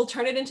example, will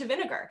turn it into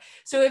vinegar.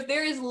 So if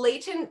there is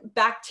latent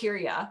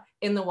bacteria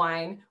in the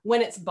wine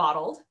when it's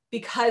bottled,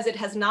 because it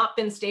has not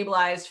been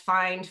stabilized,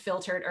 fined,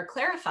 filtered, or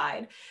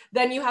clarified,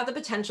 then you have the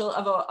potential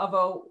of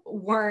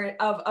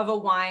a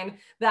wine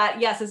that,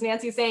 yes, as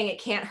Nancy's saying,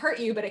 it can't hurt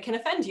you, but it can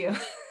offend you.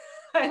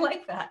 I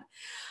like that.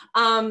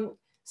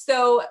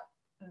 So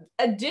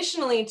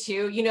additionally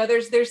to,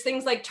 there's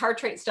things like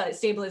tartrate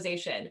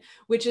stabilization,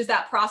 which is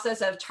that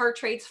process of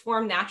tartrates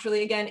form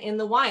naturally again in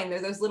the wine.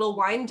 They're those little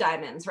wine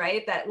diamonds,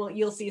 right? That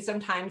you'll see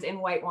sometimes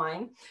in white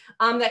wine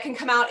that can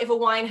come out if a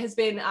wine has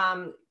been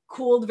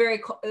cooled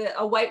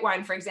a white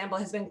wine, for example,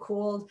 has been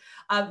cooled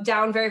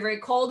down very, very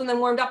cold and then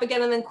warmed up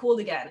again and then cooled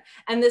again.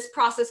 And this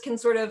process can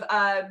sort of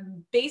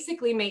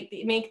basically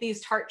make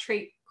these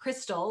tartrate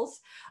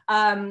crystals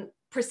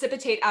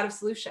precipitate out of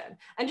solution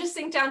and just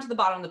sink down to the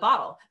bottom of the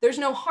bottle. There's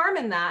no harm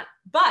in that,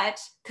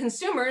 but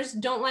consumers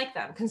don't like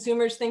them.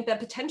 Consumers think that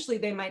potentially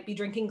they might be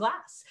drinking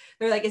glass.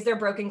 They're like, is there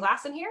broken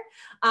glass in here?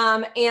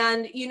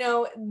 And, you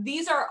know,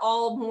 these are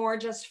all more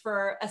just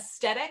for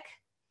aesthetic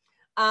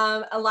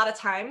a lot of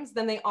times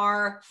than they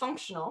are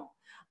functional.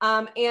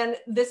 And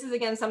this is,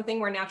 again, something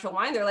where natural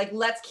wine, they're like,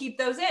 let's keep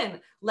those in.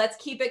 Let's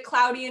keep it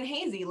cloudy and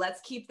hazy.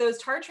 Let's keep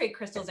those tartrate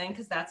crystals in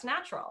because that's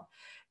natural.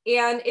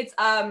 And it's,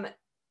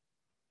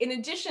 in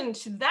addition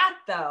to that,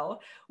 though,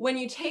 when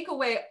you take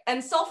away,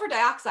 and sulfur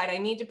dioxide, I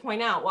need to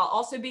point out, while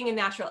also being a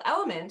natural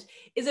element,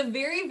 is a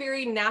very,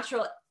 very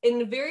natural,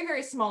 in very,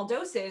 very small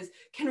doses,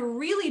 can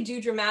really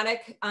do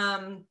dramatic,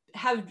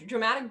 have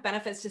dramatic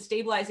benefits to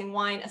stabilizing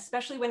wine,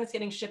 especially when it's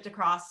getting shipped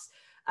across,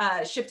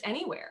 shipped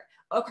anywhere,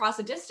 across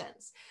a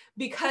distance.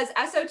 Because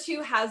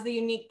SO2 has the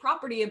unique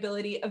property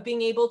ability of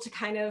being able to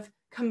kind of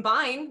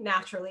combine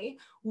naturally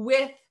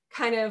with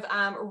kind of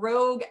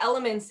rogue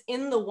elements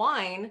in the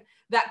wine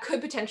that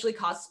could potentially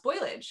cause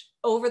spoilage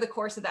over the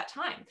course of that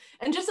time.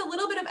 And just a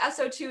little bit of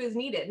SO2 is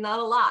needed, not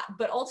a lot,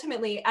 but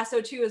ultimately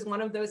SO2 is one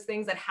of those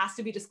things that has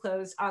to be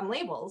disclosed on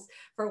labels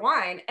for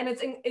wine. And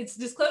it's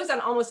disclosed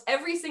on almost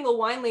every single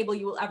wine label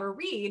you will ever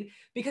read,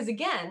 because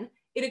again,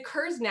 it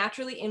occurs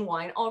naturally in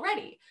wine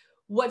already.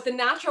 What the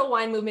natural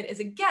wine movement is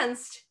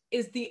against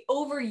is the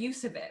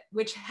overuse of it,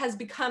 which had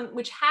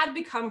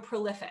become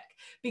prolific,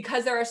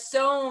 because there are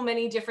so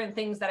many different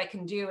things that it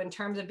can do in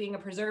terms of being a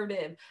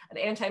preservative, an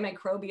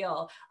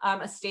antimicrobial,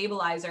 a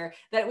stabilizer,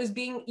 that it was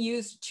being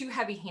used too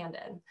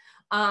heavy-handed.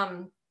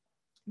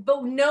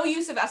 But no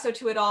use of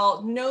SO2 at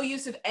all, no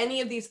use of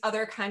any of these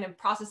other kind of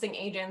processing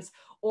agents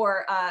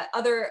or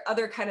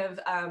other kind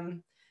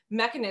of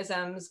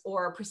mechanisms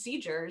or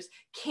procedures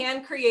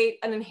can create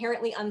an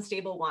inherently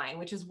unstable wine,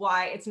 which is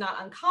why it's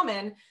not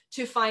uncommon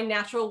to find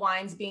natural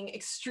wines being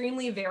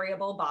extremely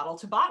variable bottle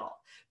to bottle.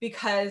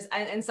 Because,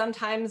 and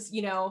sometimes,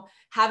 you know,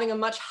 having a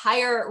much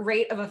higher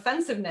rate of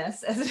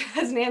offensiveness,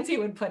 as Nancy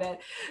would put it,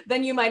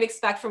 than you might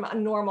expect from a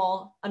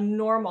normal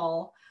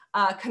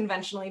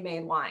conventionally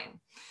made wine.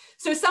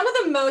 So some of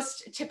the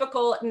most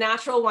typical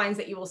natural wines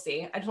that you will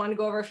see, I just want to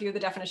go over a few of the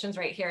definitions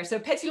right here. So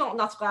pétillant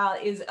naturel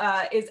is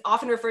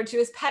often referred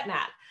to as pet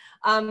nat.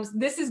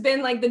 This has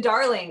been like the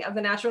darling of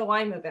the natural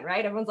wine movement,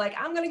 right? Everyone's like,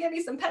 I'm going to give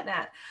you some pet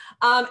nat.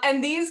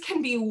 And these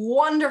can be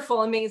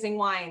wonderful, amazing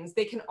wines.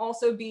 They can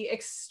also be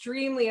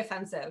extremely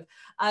offensive,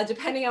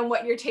 depending on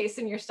what your taste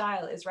and your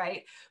style is,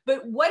 right?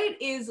 But what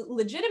it is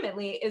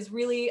legitimately is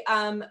really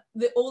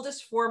the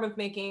oldest form of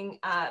making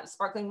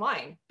sparkling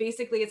wine.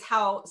 Basically, it's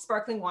how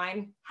sparkling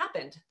wine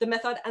happened. The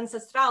méthode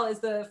ancestrale is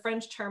the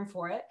French term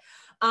for it.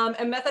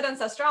 And méthode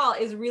ancestrale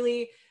is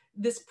really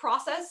this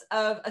process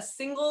of a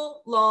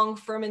single long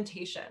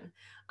fermentation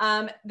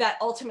that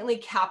ultimately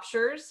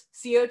captures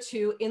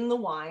CO2 in the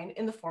wine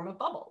in the form of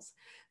bubbles.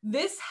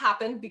 This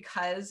happened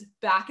because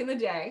back in the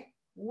day,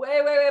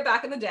 way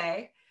back in the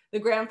day, the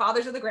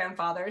grandfathers of the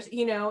grandfathers,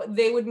 you know,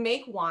 they would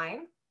make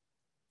wine.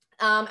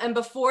 And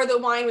before the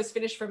wine was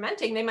finished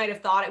fermenting, they might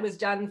have thought it was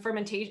done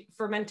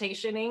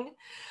fermentationing,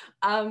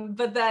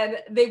 but then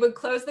they would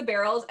close the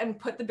barrels and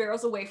put the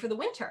barrels away for the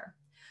winter.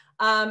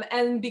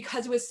 And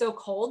because it was so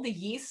cold, the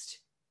yeast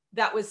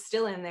that was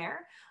still in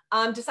there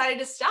decided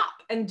to stop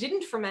and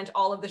didn't ferment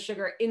all of the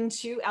sugar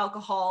into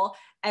alcohol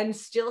and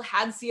still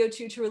had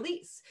CO2 to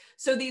release.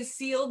 So these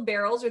sealed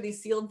barrels or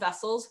these sealed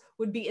vessels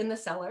would be in the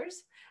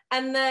cellars.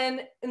 And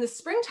then in the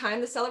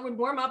springtime, the cellar would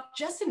warm up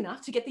just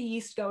enough to get the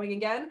yeast going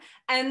again.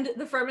 And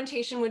the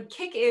fermentation would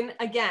kick in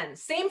again.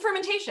 Same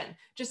fermentation,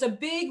 just a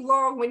big,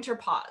 long winter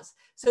pause.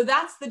 So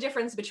that's the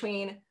difference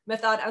between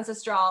méthode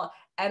ancestrale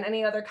and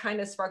any other kind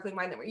of sparkling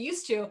wine that we're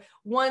used to.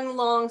 One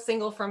long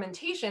single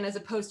fermentation as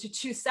opposed to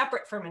two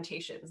separate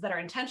fermentations that are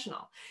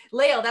intentional.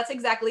 Lael, that's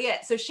exactly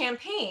it. So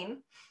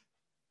champagne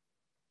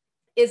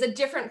is a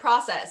different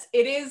process.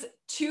 It is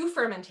two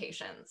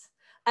fermentations,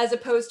 as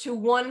opposed to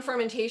one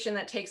fermentation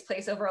that takes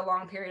place over a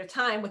long period of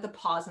time with a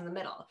pause in the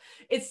middle.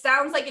 It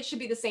sounds like it should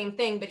be the same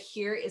thing, but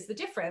here is the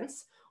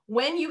difference.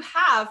 When you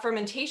have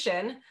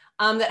fermentation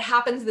that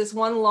happens this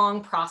one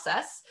long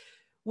process,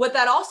 what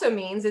that also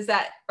means is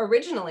that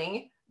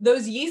originally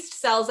those yeast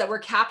cells that were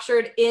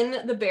captured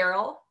in the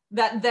barrel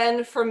that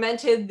then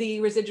fermented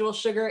the residual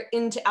sugar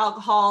into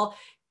alcohol,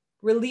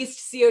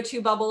 released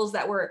CO2 bubbles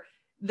that were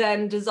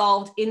then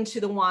dissolved into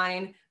the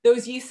wine,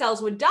 those yeast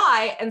cells would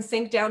die and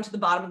sink down to the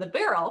bottom of the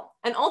barrel.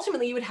 And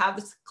ultimately you would have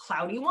this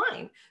cloudy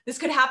wine. This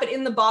could happen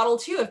in the bottle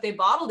too, if they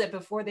bottled it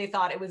before they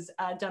thought it was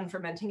done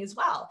fermenting as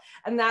well.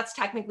 And that's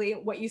technically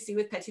what you see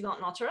with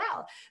pétillant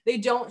naturel. They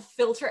don't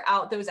filter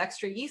out those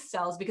extra yeast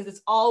cells because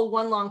it's all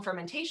one long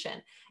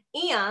fermentation.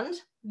 And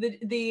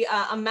the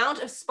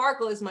amount of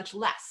sparkle is much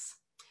less.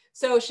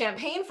 So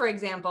champagne, for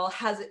example,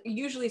 has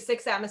usually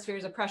 6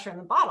 atmospheres of pressure in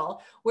the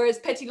bottle, whereas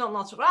pétillant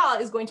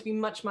naturel is going to be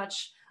much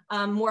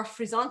more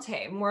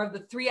frisante, more of the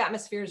 3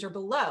 atmospheres or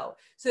below,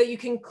 so that you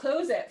can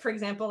close it. For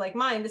example, like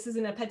mine, this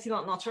isn't a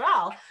pétillant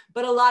naturel,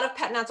 but a lot of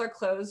pet nats are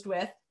closed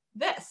with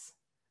this.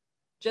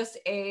 just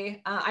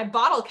a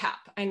bottle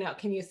cap. I know,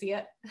 can you see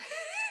it?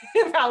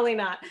 Probably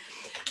not.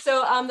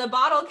 So the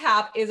bottle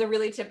cap is a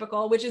really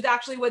typical, which is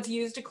actually what's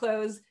used to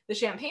close the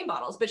champagne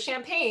bottles. But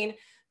champagne,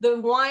 the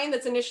wine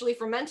that's initially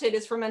fermented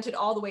is fermented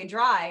all the way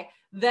dry.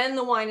 Then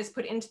the wine is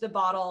put into the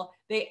bottle.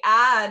 They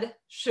add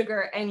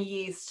sugar and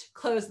yeast,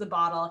 close the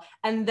bottle,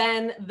 and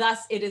then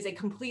thus it is a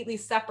completely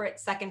separate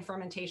second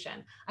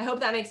fermentation. I hope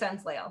that makes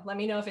sense, Leo. Let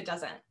me know if it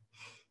doesn't.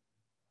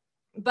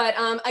 But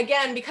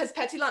again, because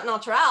pétillant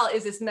naturale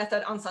is this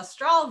method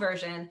ancestral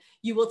version,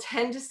 you will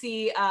tend to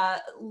see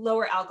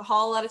lower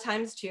alcohol a lot of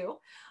times too.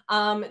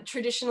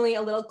 Traditionally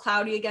a little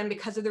cloudy again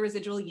because of the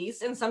residual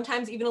yeast, and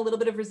sometimes even a little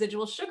bit of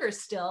residual sugar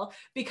still,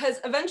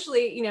 because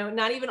eventually, you know,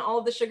 not even all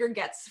of the sugar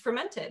gets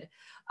fermented.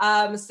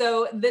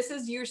 So this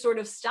is your sort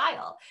of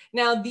style.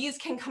 Now these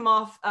can come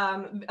off,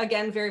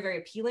 again, very, very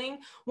appealing.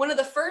 One of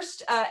the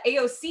first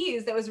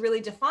AOCs that was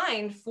really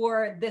defined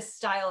for this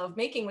style of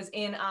making was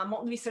in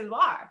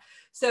Mont-Louis-sur-Loire.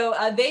 So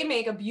they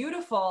make a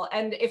beautiful,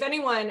 and if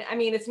anyone, I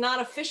mean, it's not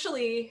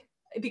officially,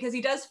 because he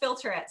does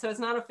filter it, so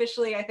it's not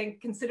officially, I think,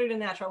 considered a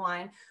natural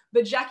wine,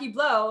 but Jackie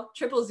Blow,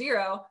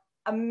 000,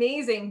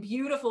 amazing,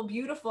 beautiful,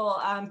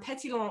 beautiful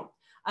pétillant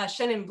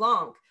Chenin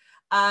Blanc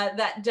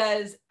that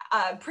does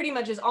pretty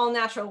much is all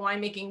natural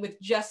winemaking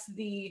with just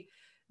the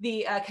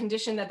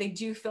condition that they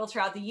do filter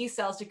out the yeast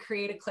cells to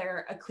create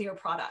a clear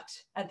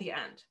product at the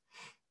end.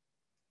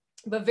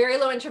 But very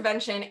low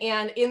intervention.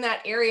 And in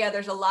that area,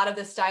 there's a lot of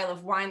this style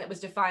of wine that was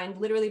defined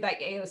literally by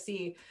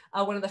AOC,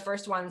 one of the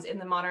first ones in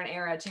the modern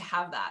era to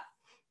have that.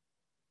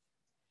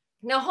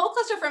 Now, whole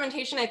cluster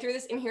fermentation, I threw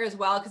this in here as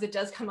well because it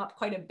does come up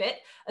quite a bit,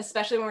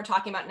 especially when we're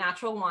talking about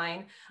natural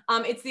wine.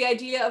 It's the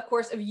idea, of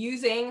course, of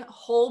using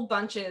whole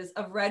bunches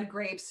of red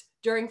grapes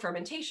during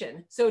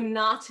fermentation, so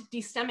not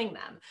destemming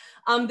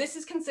them. This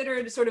is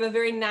considered sort of a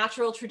very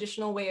natural,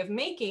 traditional way of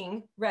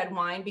making red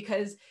wine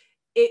because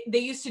they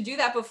used to do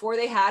that before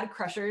they had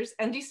crushers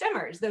and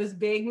destemmers. Those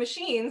big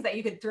machines that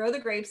you could throw the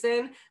grapes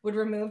in would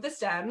remove the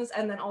stems,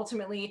 and then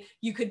ultimately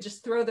you could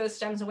just throw those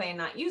stems away and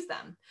not use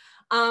them.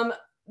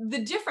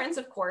 The difference,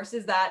 of course,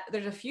 is that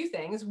there's a few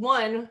things.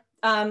 One,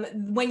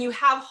 when you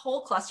have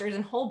whole clusters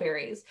and whole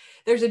berries,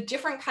 there's a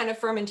different kind of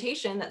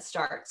fermentation that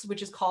starts,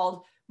 which is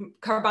called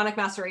carbonic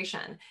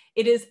maceration.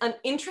 It is an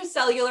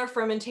intracellular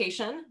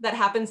fermentation that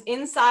happens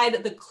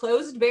inside the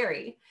closed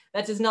berry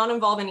that does not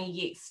involve any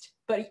yeast,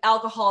 but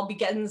alcohol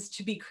begins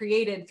to be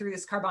created through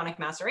this carbonic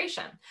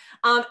maceration.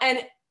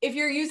 And if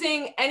you're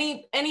using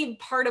any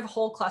part of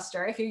whole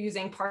cluster, if you're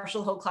using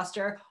partial whole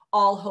cluster,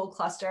 all whole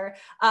cluster,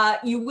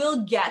 you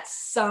will get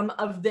some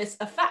of this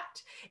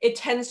effect. It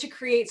tends to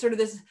create sort of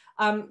this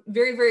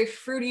very, very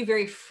fruity,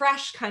 very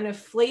fresh kind of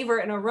flavor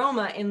and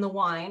aroma in the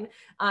wine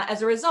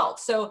as a result.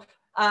 So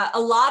a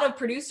lot of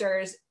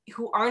producers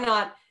who are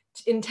not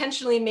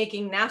intentionally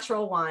making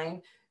natural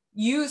wine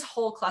use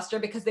whole cluster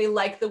because they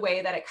like the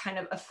way that it kind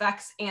of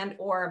affects and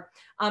or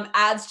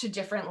adds to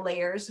different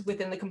layers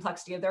within the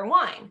complexity of their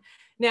wine.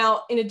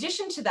 Now, in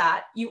addition to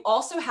that, you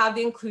also have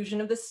the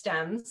inclusion of the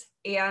stems,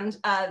 and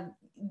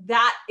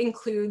that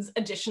includes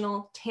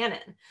additional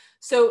tannin.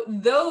 So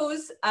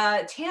those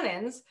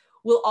tannins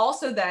will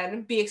also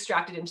then be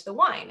extracted into the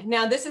wine.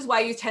 Now, this is why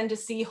you tend to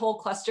see whole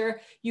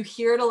cluster. You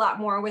hear it a lot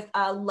more with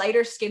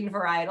lighter skinned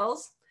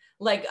varietals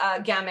like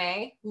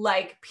Gamay,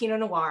 like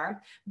Pinot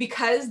Noir,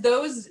 because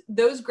those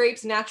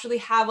grapes naturally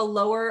have a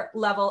lower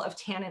level of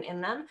tannin in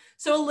them.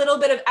 So a little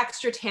bit of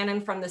extra tannin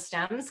from the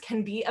stems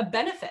can be a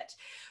benefit.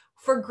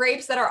 For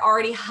grapes that are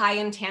already high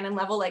in tannin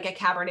level, like a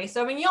Cabernet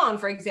Sauvignon,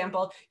 for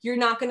example, you're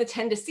not going to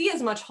tend to see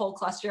as much whole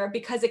cluster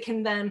because it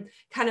can then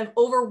kind of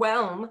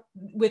overwhelm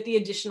with the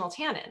additional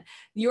tannin.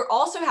 You're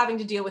also having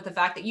to deal with the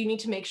fact that you need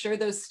to make sure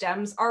those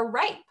stems are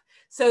ripe.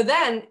 So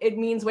then it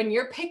means when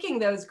you're picking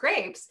those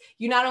grapes,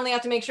 you not only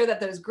have to make sure that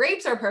those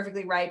grapes are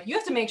perfectly ripe, you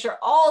have to make sure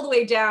all the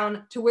way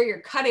down to where you're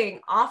cutting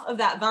off of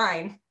that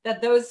vine,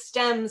 that those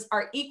stems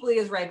are equally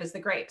as ripe as the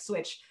grapes,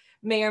 which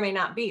may or may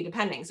not be,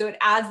 depending. So it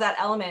adds that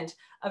element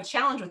of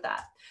challenge with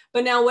that.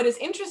 But now what is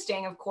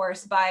interesting, of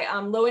course, by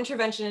low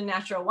intervention in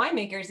natural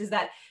winemakers is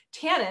that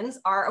tannins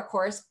are, of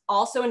course,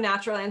 also a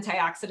natural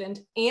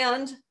antioxidant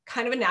and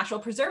kind of a natural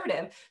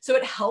preservative. So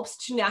it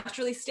helps to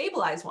naturally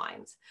stabilize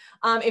wines.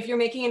 If you're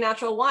making a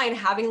natural wine,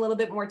 having a little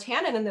bit more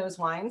tannin in those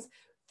wines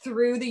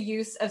through the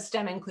use of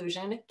stem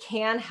inclusion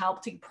can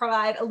help to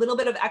provide a little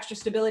bit of extra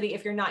stability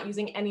if you're not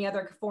using any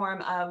other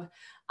form of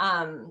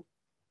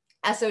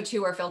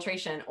SO2 or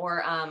filtration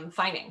or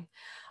fining.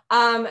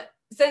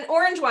 So an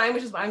orange wine,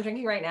 which is what I'm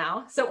drinking right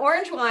now. So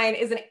orange wine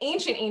is an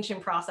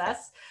ancient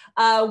process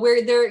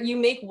where you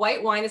make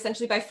white wine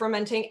essentially by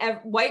fermenting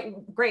white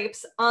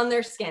grapes on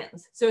their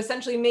skins. So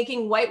essentially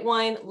making white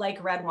wine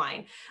like red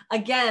wine.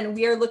 Again,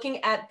 we are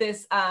looking at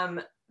this,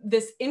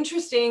 this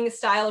interesting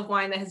style of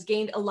wine that has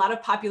gained a lot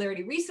of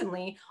popularity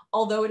recently,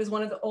 although it is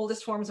one of the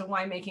oldest forms of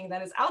winemaking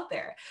that is out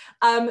there.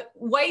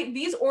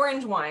 These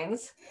orange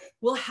wines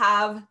will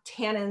have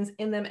tannins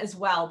in them as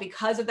well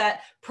because of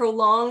that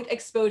prolonged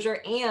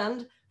exposure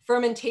and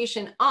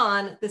fermentation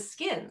on the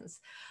skins.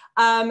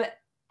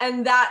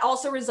 And that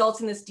also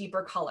results in this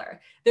deeper color.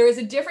 There is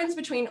a difference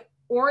between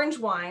orange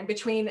wine,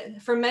 between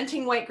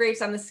fermenting white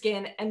grapes on the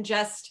skin and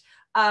just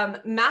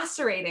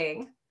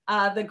macerating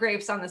the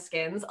grapes on the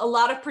skins. A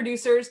lot of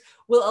producers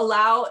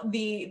will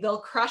they'll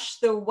crush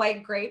the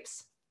white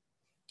grapes,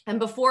 and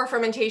before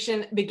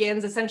fermentation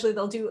begins, essentially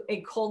they'll do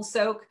a cold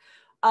soak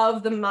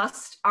of the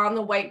must on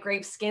the white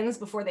grape skins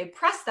before they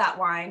press that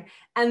wine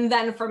and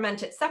then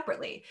ferment it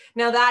separately.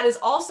 Now that is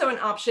also an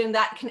option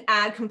that can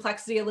add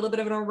complexity, a little bit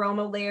of an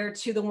aroma layer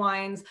to the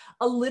wines,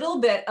 a little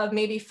bit of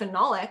maybe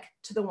phenolic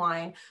to the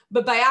wine,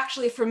 but by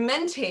actually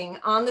fermenting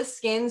on the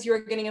skins,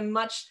 you're getting a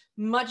much,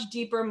 much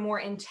deeper,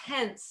 more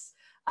intense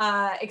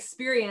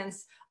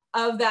experience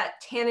of that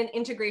tannin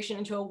integration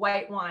into a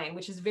white wine,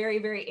 which is very,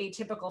 very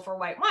atypical for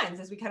white wines,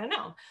 as we kind of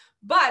know.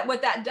 But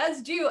what that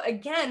does do,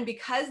 again,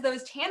 because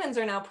those tannins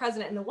are now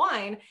present in the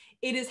wine,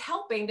 it is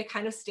helping to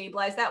kind of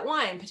stabilize that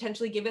wine,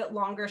 potentially give it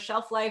longer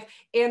shelf life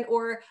and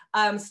or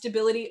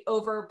stability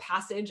over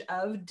passage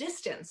of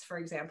distance, for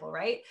example,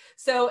 right?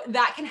 So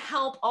that can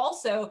help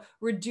also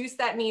reduce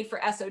that need for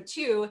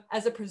SO2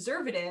 as a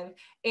preservative,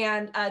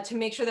 and to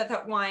make sure that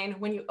that wine,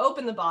 when you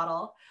open the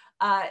bottle,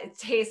 it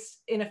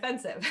tastes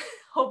inoffensive,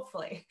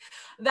 hopefully.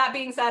 That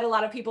being said, a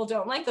lot of people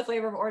don't like the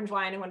flavor of orange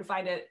wine and would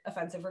find it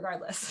offensive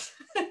regardless.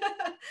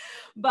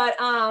 But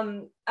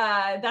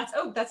that's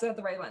not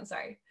the right one,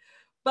 sorry.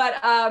 But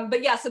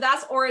yeah, so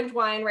that's orange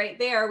wine right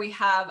there. We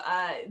have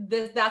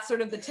that's sort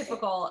of the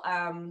typical,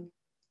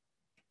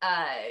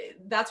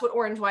 that's what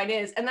orange wine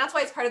is. And that's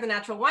why it's part of the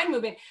natural wine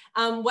movement.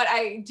 What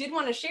I did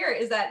want to share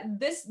is that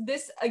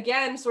this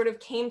again sort of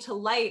came to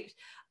light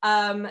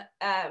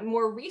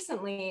more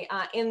recently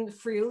in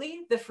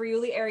Friuli, the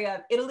Friuli area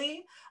of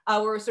Italy,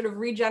 were sort of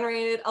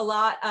regenerated a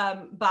lot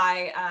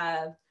by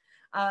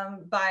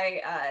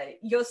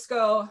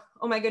Josko.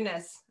 Oh my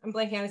goodness, I'm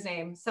blanking on his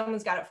name.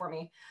 Someone's got it for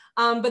me.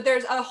 But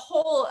there's a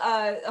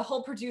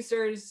whole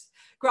producer's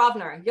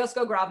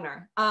Josko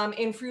Grobner,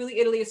 in Friuli,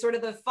 Italy, is sort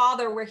of the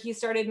father, where he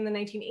started in the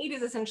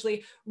 1980s,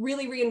 essentially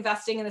really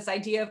reinvesting in this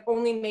idea of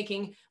only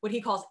making what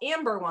he calls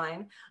amber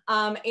wine,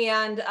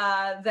 and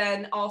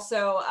then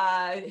also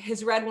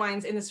his red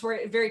wines in this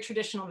very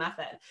traditional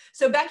method.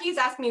 So Becky's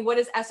asking me, what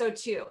is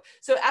SO2?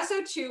 So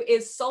SO2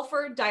 is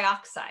sulfur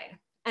dioxide,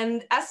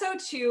 and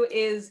SO2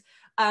 is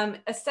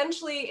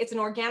essentially, it's an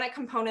organic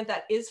component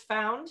that is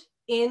found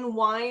in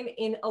wine,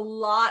 in a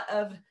lot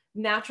of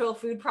natural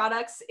food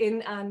products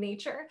in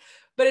nature,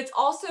 but it's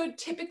also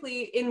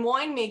typically in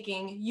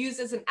winemaking used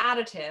as an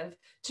additive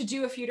to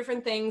do a few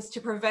different things, to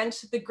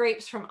prevent the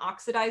grapes from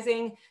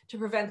oxidizing, to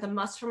prevent the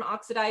must from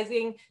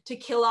oxidizing, to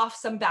kill off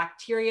some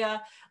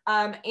bacteria,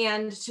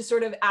 and to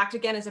sort of act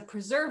again as a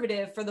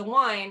preservative for the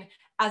wine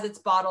as it's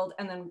bottled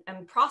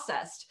and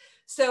processed.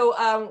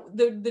 So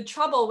the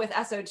trouble with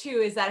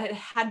SO2 is that it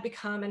had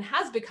become and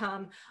has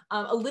become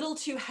a little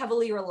too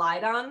heavily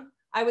relied on,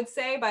 I would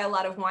say, by a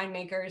lot of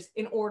winemakers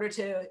in order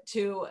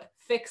to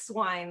fix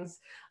wines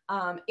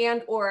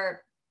and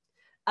or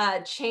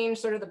change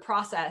sort of the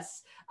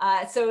process.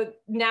 So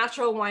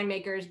natural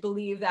winemakers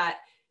believe that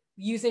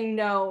using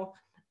no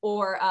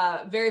or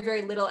very,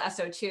 very little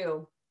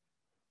SO2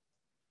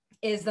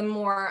 is the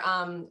more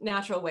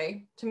natural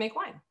way to make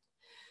wine.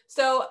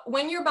 So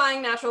when you're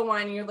buying natural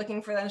wine and you're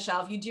looking for it on the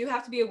shelf, you do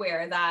have to be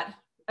aware that,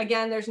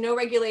 again, there's no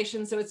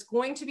regulation. So it's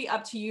going to be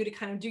up to you to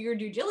kind of do your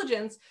due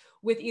diligence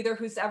with either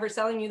who's ever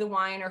selling you the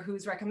wine or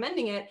who's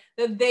recommending it,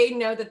 that they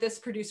know that this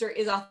producer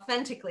is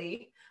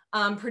authentically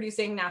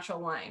producing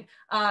natural wine.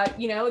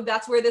 You know,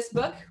 that's where this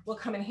book will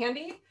come in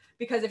handy,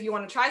 because if you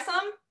want to try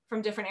some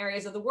from different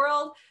areas of the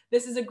world,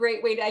 this is a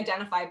great way to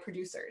identify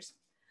producers.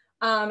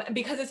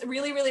 Because it's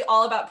really, really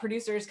all about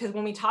producers, because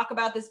when we talk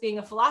about this being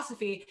a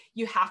philosophy,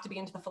 you have to be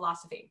into the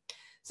philosophy.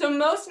 So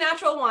most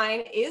natural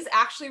wine is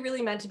actually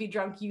really meant to be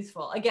drunk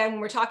youthful. Again, when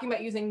we're talking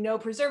about using no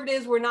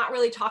preservatives, we're not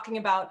really talking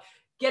about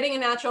getting a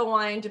natural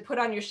wine to put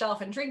on your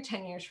shelf and drink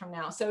 10 years from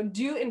now. So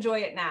do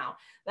enjoy it now.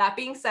 That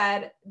being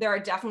said, there are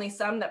definitely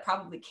some that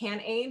probably can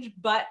age,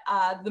 but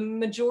the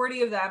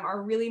majority of them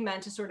are really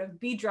meant to sort of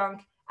be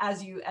drunk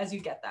as you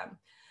get them.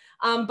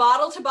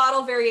 Bottle to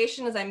bottle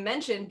variation, as I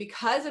mentioned,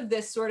 because of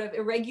this sort of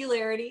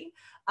irregularity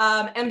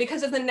and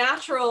because of the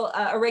natural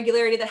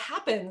irregularity that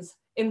happens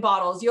in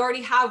bottles. You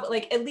already have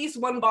like at least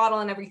one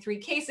bottle in every 3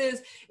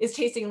 cases is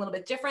tasting a little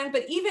bit different,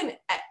 but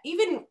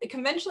even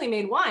conventionally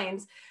made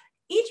wines,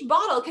 each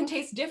bottle can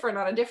taste different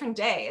on a different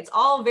day. It's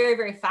all very,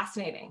 very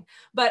fascinating.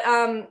 But,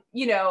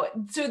 you know,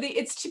 so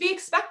it's to be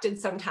expected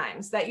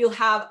sometimes that you'll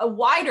have a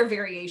wider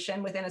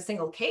variation within a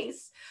single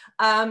case.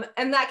 And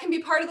that can be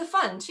part of the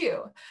fun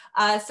too.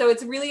 So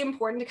it's really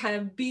important to kind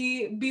of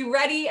be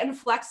ready and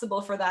flexible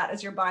for that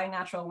as you're buying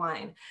natural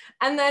wine.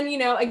 And then, you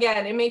know,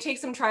 again, it may take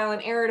some trial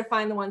and error to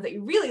find the ones that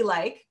you really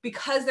like,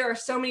 because there are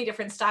so many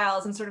different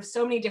styles and sort of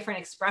so many different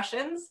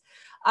expressions.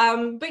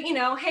 But, you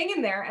know, hang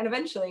in there and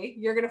eventually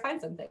you're going to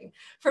find something.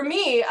 For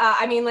me,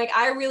 I mean, like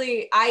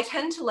I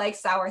tend to like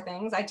sour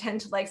things. I tend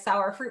to like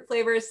sour fruit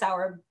flavors,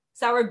 sour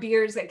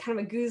beers, like kind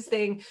of a goose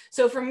thing.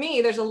 So for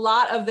me, there's a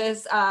lot of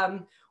this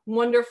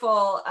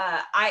wonderful,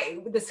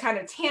 this kind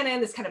of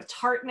tannin, this kind of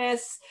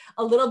tartness,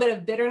 a little bit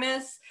of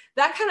bitterness,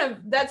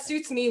 that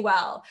suits me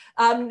well.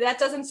 That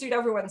doesn't suit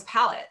everyone's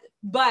palate.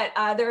 But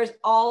there's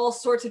all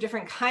sorts of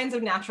different kinds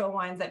of natural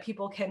wines that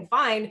people can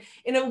find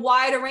in a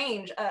wide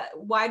range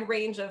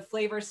of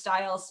flavors,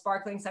 styles,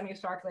 sparkling,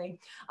 semi-sparkling.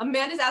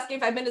 Amanda's asking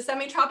if I've been to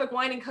Semi-Tropic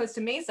Wine in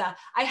Costa Mesa.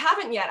 I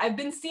haven't yet. I've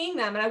been seeing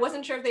them and I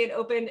wasn't sure if they had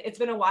opened. It's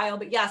been a while,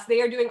 but yes,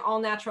 they are doing all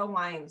natural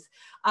wines.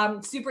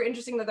 Super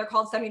interesting that they're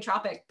called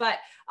Semi-Tropic, but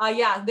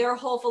yeah, their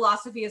whole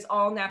philosophy is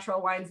all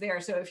natural wines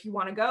there. So if you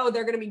want to go,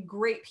 they're going to be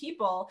great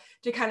people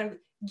to kind of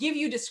give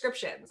you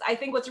descriptions. I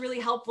think what's really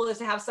helpful is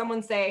to have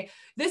someone say,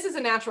 this is a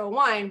natural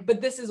wine,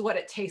 but this is what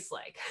it tastes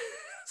like.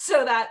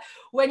 So that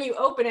when you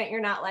open it,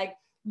 you're not like,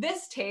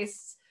 this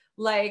tastes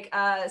like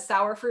a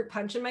sour fruit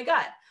punch in my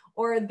gut,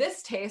 or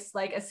this tastes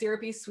like a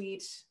syrupy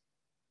sweet.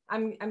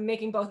 I'm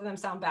making both of them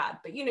sound bad,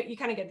 but you know, you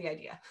kind of get the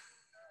idea.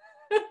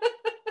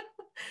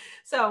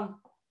 So,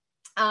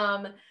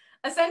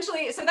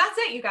 essentially, so that's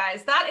it, you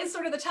guys. That is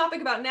sort of the topic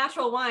about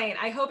natural wine.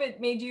 I hope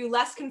it made you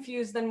less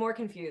confused than more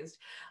confused.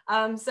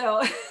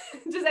 So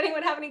does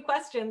anyone have any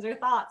questions or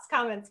thoughts,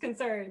 comments,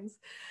 concerns?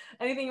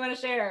 Anything you want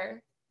to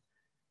share?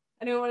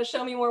 Anyone want to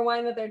show me more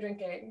wine that they're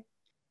drinking?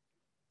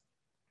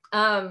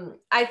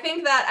 I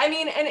think that, I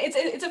mean, and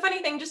it's a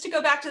funny thing, just to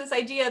go back to this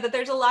idea that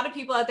there's a lot of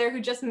people out there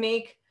who just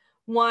make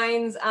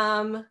wines.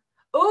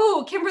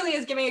 Oh, Kimberly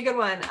is giving a good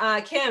one.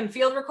 Kim,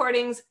 field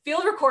recordings,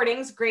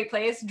 great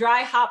place.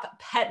 Dry hop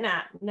pet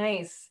nat,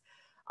 nice,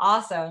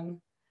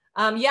 awesome.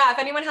 Yeah, if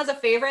anyone has a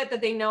favorite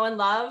that they know and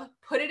love,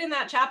 put it in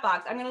that chat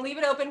box. I'm gonna leave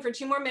it open for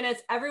 2 more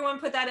minutes. Everyone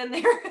put that in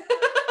there.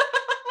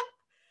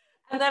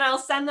 And then I'll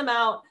send them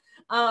out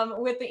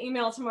with the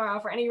email tomorrow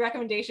for any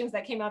recommendations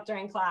that came up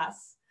during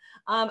class.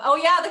 Oh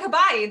yeah, the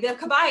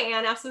Kabai,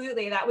 Anne,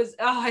 absolutely. That was,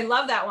 oh, I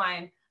love that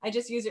wine. I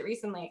just used it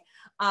recently.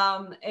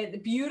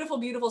 Beautiful,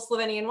 beautiful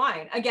Slovenian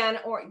wine. Again,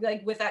 or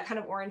like with that kind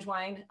of orange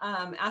wine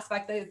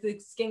aspect, the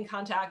skin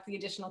contact, the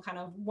additional kind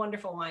of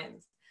wonderful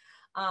wines.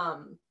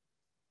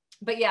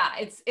 But yeah,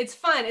 it's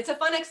fun. It's a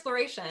fun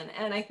exploration.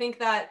 And I think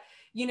that,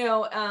 you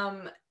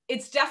know,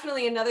 it's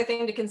definitely another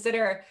thing to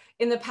consider.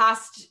 In the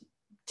past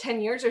 10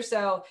 years or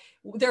so,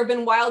 there have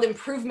been wild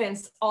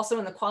improvements also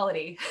in the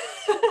quality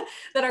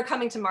that are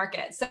coming to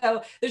market.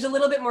 So there's a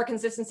little bit more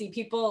consistency.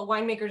 Natural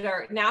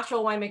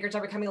winemakers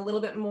are becoming a little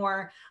bit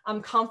more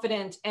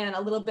confident and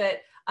a little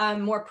bit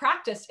more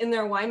practiced in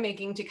their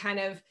winemaking to kind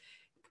of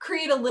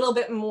create a little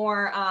bit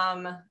more,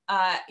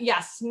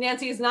 yes,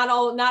 Nancy, is not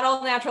all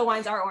natural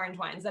wines are orange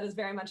wines. That is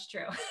very much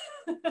true.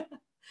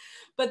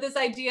 But this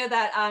idea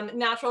that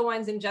natural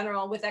wines in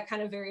general, with that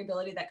kind of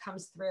variability that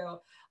comes through,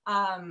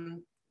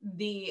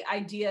 the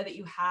idea that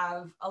you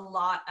have a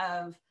lot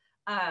of,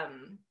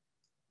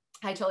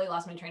 I totally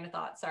lost my train of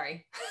thought,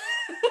 sorry.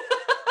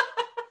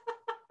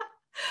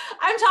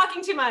 I'm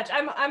talking too much.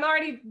 I'm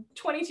already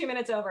 22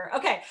 minutes over.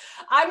 Okay,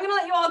 I'm gonna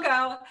let you all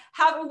go.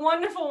 Have a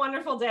wonderful,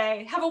 wonderful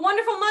day. Have a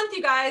wonderful month,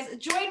 you guys.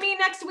 Join me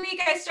next week.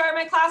 I start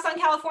my class on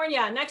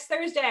California next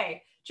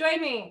Thursday.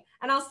 Join me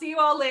and I'll see you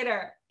all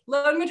later.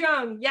 Lone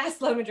Madrone, yes,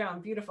 Lone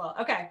Madrone, beautiful.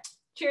 Okay,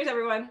 cheers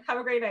everyone. Have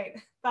a great night.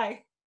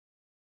 Bye.